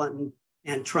 Hillary Clinton,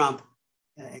 and Trump,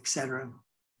 et cetera.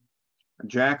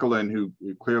 Jacqueline, who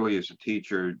clearly is a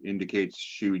teacher, indicates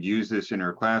she would use this in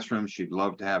her classroom. She'd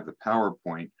love to have the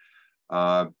PowerPoint.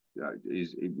 Can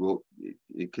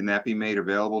that be made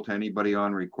available to anybody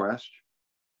on request?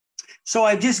 So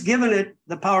I've just given it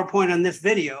the PowerPoint on this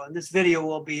video, and this video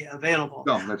will be available.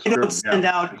 No, that's they don't send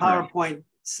out PowerPoint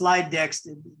slide decks.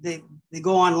 They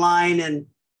go online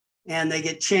and they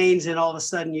get changed, and all of a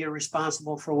sudden you're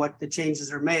responsible for what the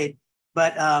changes are made.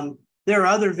 But there are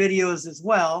other videos as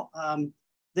well.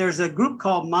 There's a group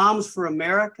called Moms for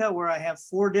America where I have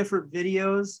 4 different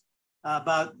videos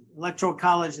about electoral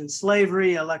college and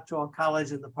slavery, electoral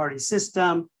college and the party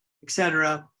system, et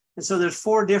cetera. And so there's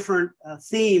 4 different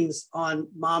themes on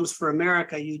Moms for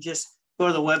America. You just go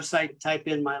to the website and type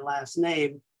in my last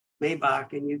name,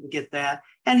 Maybach, and you can get that.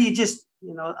 And you just,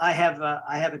 you know, I have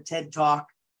a TED Talk.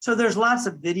 So there's lots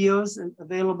of videos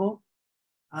available.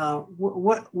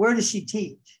 Where does she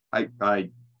teach? I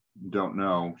don't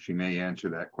know. She may answer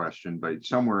that question, but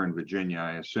somewhere in Virginia,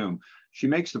 I assume. She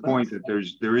makes the point that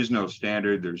there is no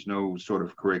standard, there's no sort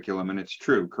of curriculum, and it's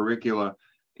true. Curricula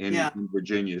in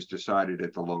Virginia is decided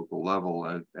at the local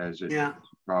level, as it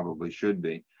probably should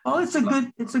be. Well, it's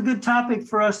a good topic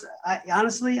for us.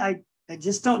 Honestly, I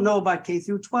just don't know about K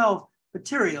through 12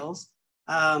 materials.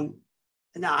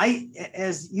 Now,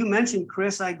 as you mentioned,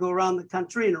 Chris, I go around the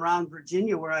country and around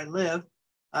Virginia where I live,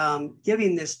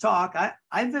 giving this talk.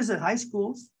 I visit high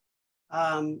schools.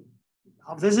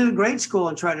 I'll visit a grade school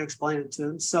and try to explain it to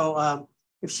them. So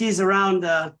if she's around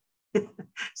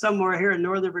somewhere here in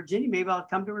Northern Virginia, maybe I'll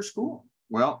come to her school.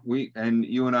 Well,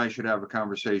 you and I should have a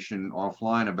conversation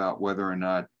offline about whether or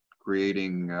not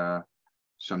creating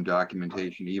some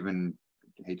documentation, even,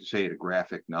 I hate to say it, a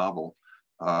graphic novel,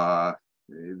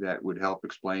 that would help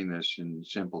explain this in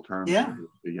simple terms to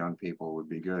young people would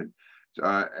be good.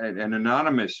 An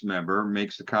anonymous member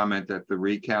makes the comment that the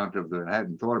recount of I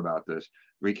hadn't thought about this,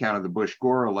 recount of the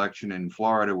Bush-Gore election in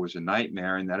Florida was a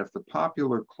nightmare, and that if the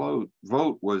popular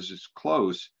vote was as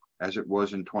close as it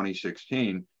was in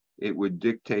 2016, it would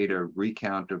dictate a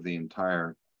recount of the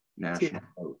entire national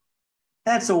vote.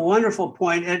 That's a wonderful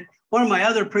point. At one of my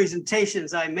other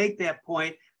presentations, I make that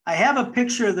point. I have a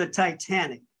picture of the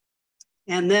Titanic.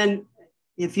 And then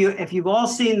if you've all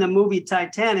seen the movie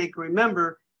Titanic,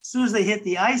 remember, as soon as they hit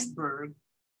the iceberg,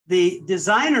 the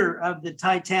designer of the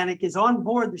Titanic is on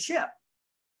board the ship.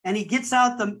 And he gets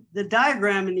out the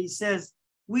diagram and he says,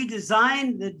 we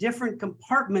designed the different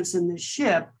compartments in the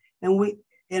ship,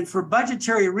 and for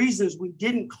budgetary reasons, we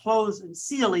didn't close and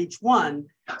seal each one.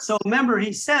 So remember,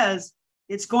 he says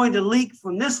it's going to leak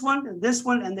from this one,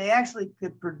 and they actually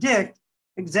could predict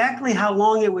exactly how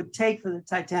long it would take for the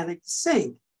Titanic to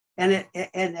sink. And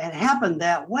it happened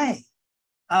that way.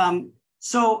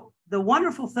 So the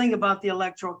wonderful thing about the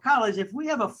Electoral College, if we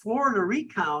have a Florida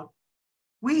recount,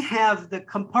 we have the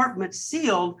compartment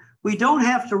sealed. We don't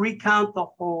have to recount the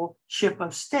whole ship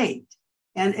of state.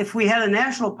 And if we had a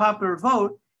national popular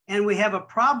vote and we have a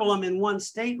problem in one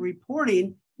state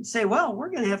reporting and say, well,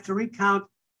 we're going to have to recount,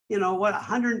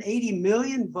 180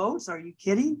 million votes? Are you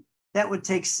kidding? That would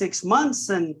take 6 months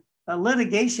and a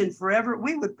litigation forever.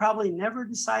 We would probably never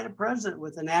decide a president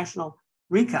with a national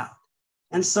recount.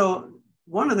 And so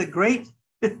one of the great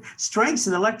strengths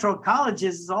of the Electoral College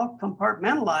is all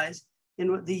compartmentalized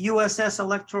in the USS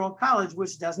Electoral College,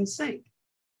 which doesn't sink.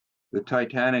 The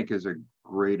Titanic is a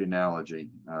great analogy.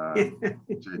 It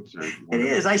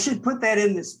is. I should put that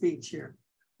in the speech here.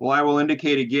 Well, I will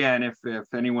indicate again,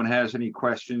 if anyone has any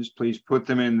questions, please put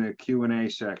them in the Q&A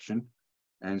section.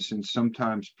 And since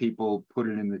sometimes people put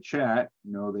it in the chat,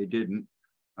 no, they didn't.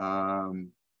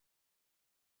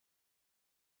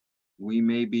 We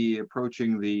may be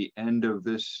approaching the end of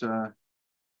this.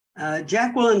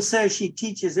 Jacqueline says she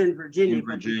teaches in Virginia. In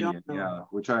Virginia, yeah,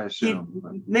 which I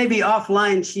assume. Maybe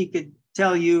offline she could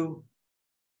tell you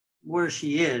where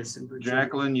she is in Virginia.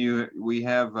 Jacqueline, you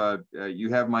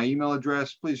have my email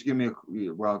address. Please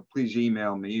please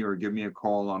email me or give me a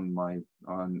call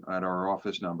at our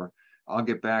office number. I'll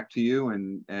get back to you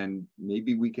and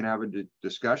maybe we can have a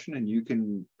discussion and you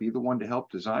can be the one to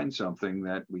help design something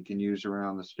that we can use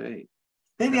around the state.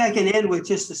 Maybe I can end with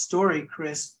just a story,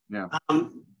 Chris. Yeah.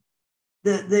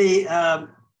 The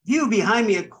view behind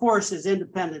me, of course, is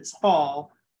Independence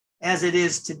Hall, as it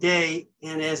is today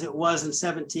and as it was in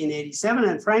 1787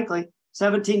 and frankly,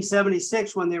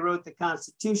 1776 when they wrote the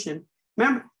Constitution.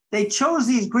 Remember, they chose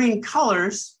these green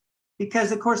colors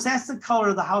because, of course, that's the color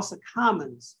of the House of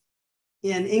Commons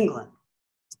in England.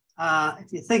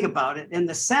 If you think about it, and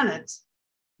the Senate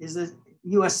is the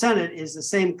U.S. Senate is the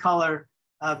same color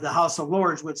of the House of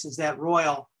Lords, which is that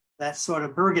royal, that sort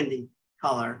of burgundy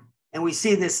color. And we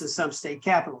see this in some state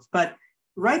capitals. But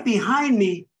right behind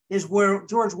me is where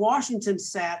George Washington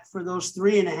sat for those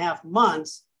 3.5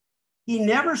 months. He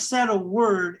never said a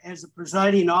word as a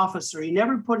presiding officer. He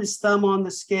never put his thumb on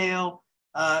the scale.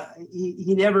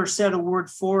 He never said a word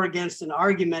for or against an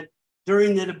argument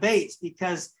during the debates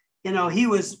because, he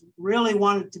was really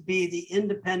wanted to be the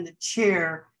independent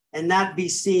chair and not be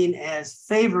seen as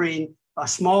favoring a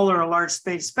small or a large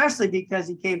state, especially because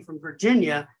he came from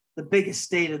Virginia, the biggest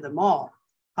state of them all.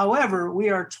 However, we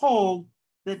are told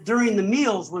that during the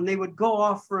meals, when they would go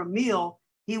off for a meal,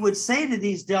 he would say to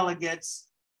these delegates,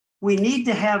 we need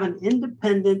to have an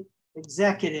independent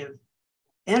executive.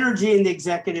 Energy in the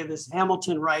executive, as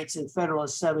Hamilton writes in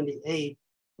Federalist 78.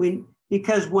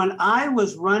 Because when I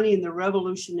was running the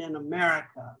revolution in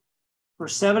America for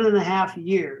 7.5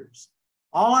 years,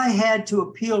 all I had to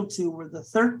appeal to were the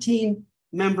 13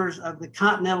 members of the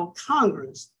Continental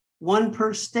Congress, one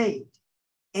per state.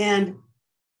 And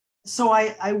so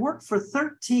I worked for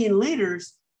 13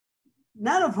 leaders,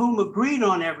 none of whom agreed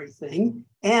on everything,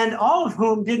 and all of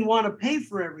whom didn't want to pay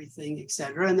for everything, et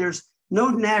cetera. And there's no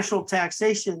national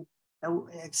taxation,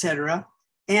 et cetera.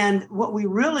 And what we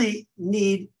really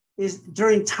need is,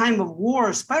 during time of war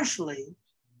especially,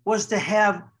 was to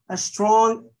have a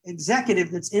strong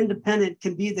executive that's independent,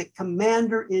 can be the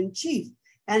commander-in-chief.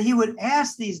 And he would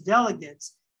ask these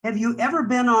delegates, have you ever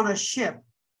been on a ship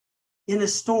in a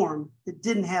storm that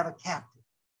didn't have a captain?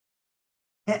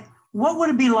 What would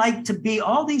it be like to be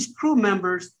all these crew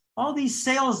members, all these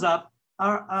sails up,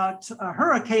 a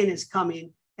hurricane is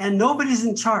coming, and nobody's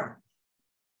in charge?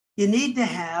 You need to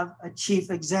have a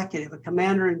chief executive, a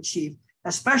commander-in-chief,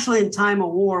 especially in time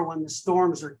of war when the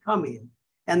storms are coming.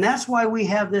 And that's why we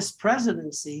have this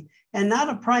presidency and not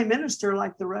a prime minister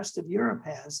like the rest of Europe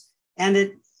has.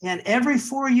 And every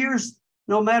 4 years,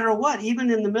 no matter what, even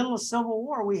in the middle of Civil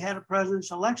War, we had a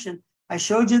presidential election. I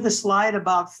showed you the slide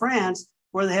about France,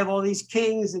 where they have all these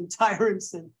kings and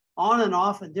tyrants and on and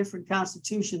off and different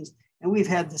constitutions. And we've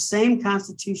had the same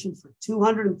constitution for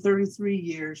 233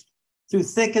 years, through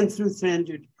thick and through thin,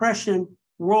 through Depression,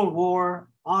 World War,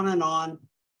 on and on,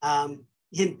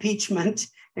 impeachment,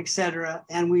 et cetera,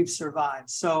 and we've survived.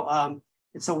 So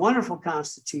it's a wonderful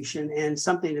constitution and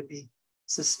something to be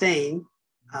sustained.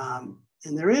 And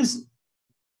there is,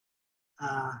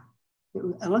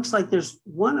 it looks like there's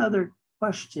one other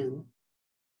question.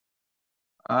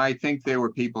 I think there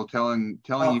were people telling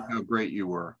you how great you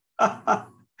were.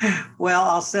 Well,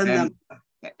 I'll send them.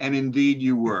 And indeed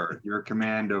you were. Your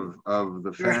command of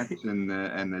the facts and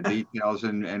the details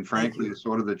and frankly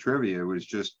sort of the trivia was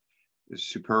just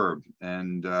superb.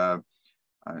 And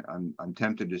I'm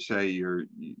tempted to say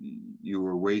you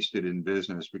were wasted in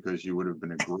business, because you would have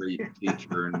been a great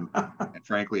teacher, and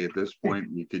frankly at this point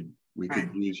we could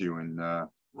use you in the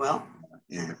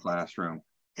classroom.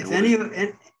 If any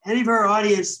of our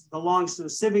audience belongs to a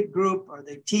civic group, or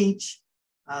they teach,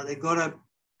 they go to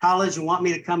college and want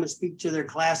me to come and speak to their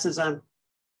classes, I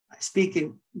speak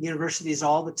in universities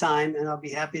all the time, and I'll be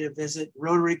happy to visit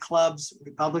Rotary clubs,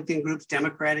 Republican groups,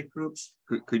 Democratic groups.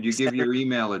 Could you give your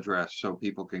email address so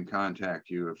people can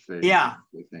contact you if they? Yeah,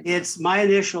 if they think it's my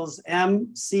initials,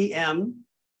 MCM,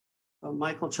 so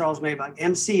Michael Charles Maybach,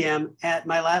 MCM at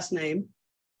my last name,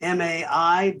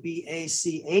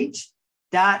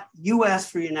 MAIBACH.US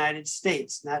for United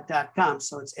States, not .com.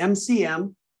 So it's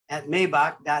MCM at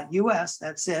Maybach.us.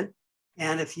 That's it.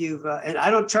 And if you've, and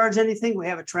I don't charge anything. We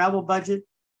have a travel budget.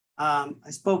 I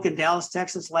spoke in Dallas,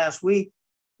 Texas last week.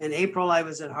 In April, I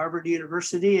was at Harvard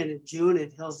University, and in June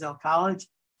at Hillsdale College.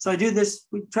 So I do this.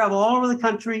 We travel all over the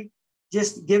country,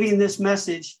 just giving this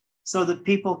message so that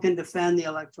people can defend the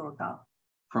Electoral College.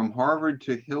 From Harvard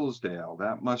to Hillsdale,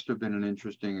 that must have been an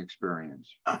interesting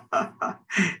experience.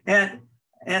 At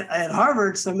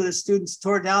Harvard, some of the students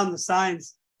tore down the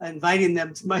signs inviting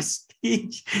them to my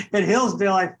speech. At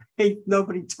Hillsdale, I think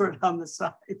nobody tore down the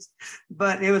signs,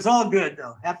 but it was all good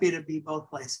though. Happy to be both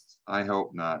places. I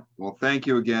hope not. Well, thank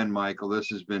you again, Michael. This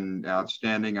has been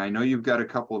outstanding. I know you've got a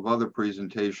couple of other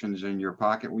presentations in your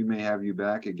pocket. We may have you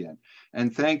back again.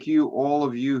 And thank you, all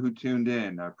of you who tuned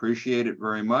in. I appreciate it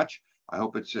very much. I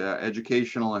hope it's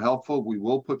educational and helpful. We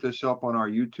will put this up on our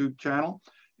YouTube channel,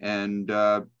 and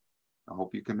I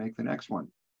hope you can make the next one.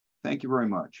 Thank you very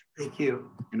much. Thank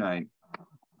you. Good night.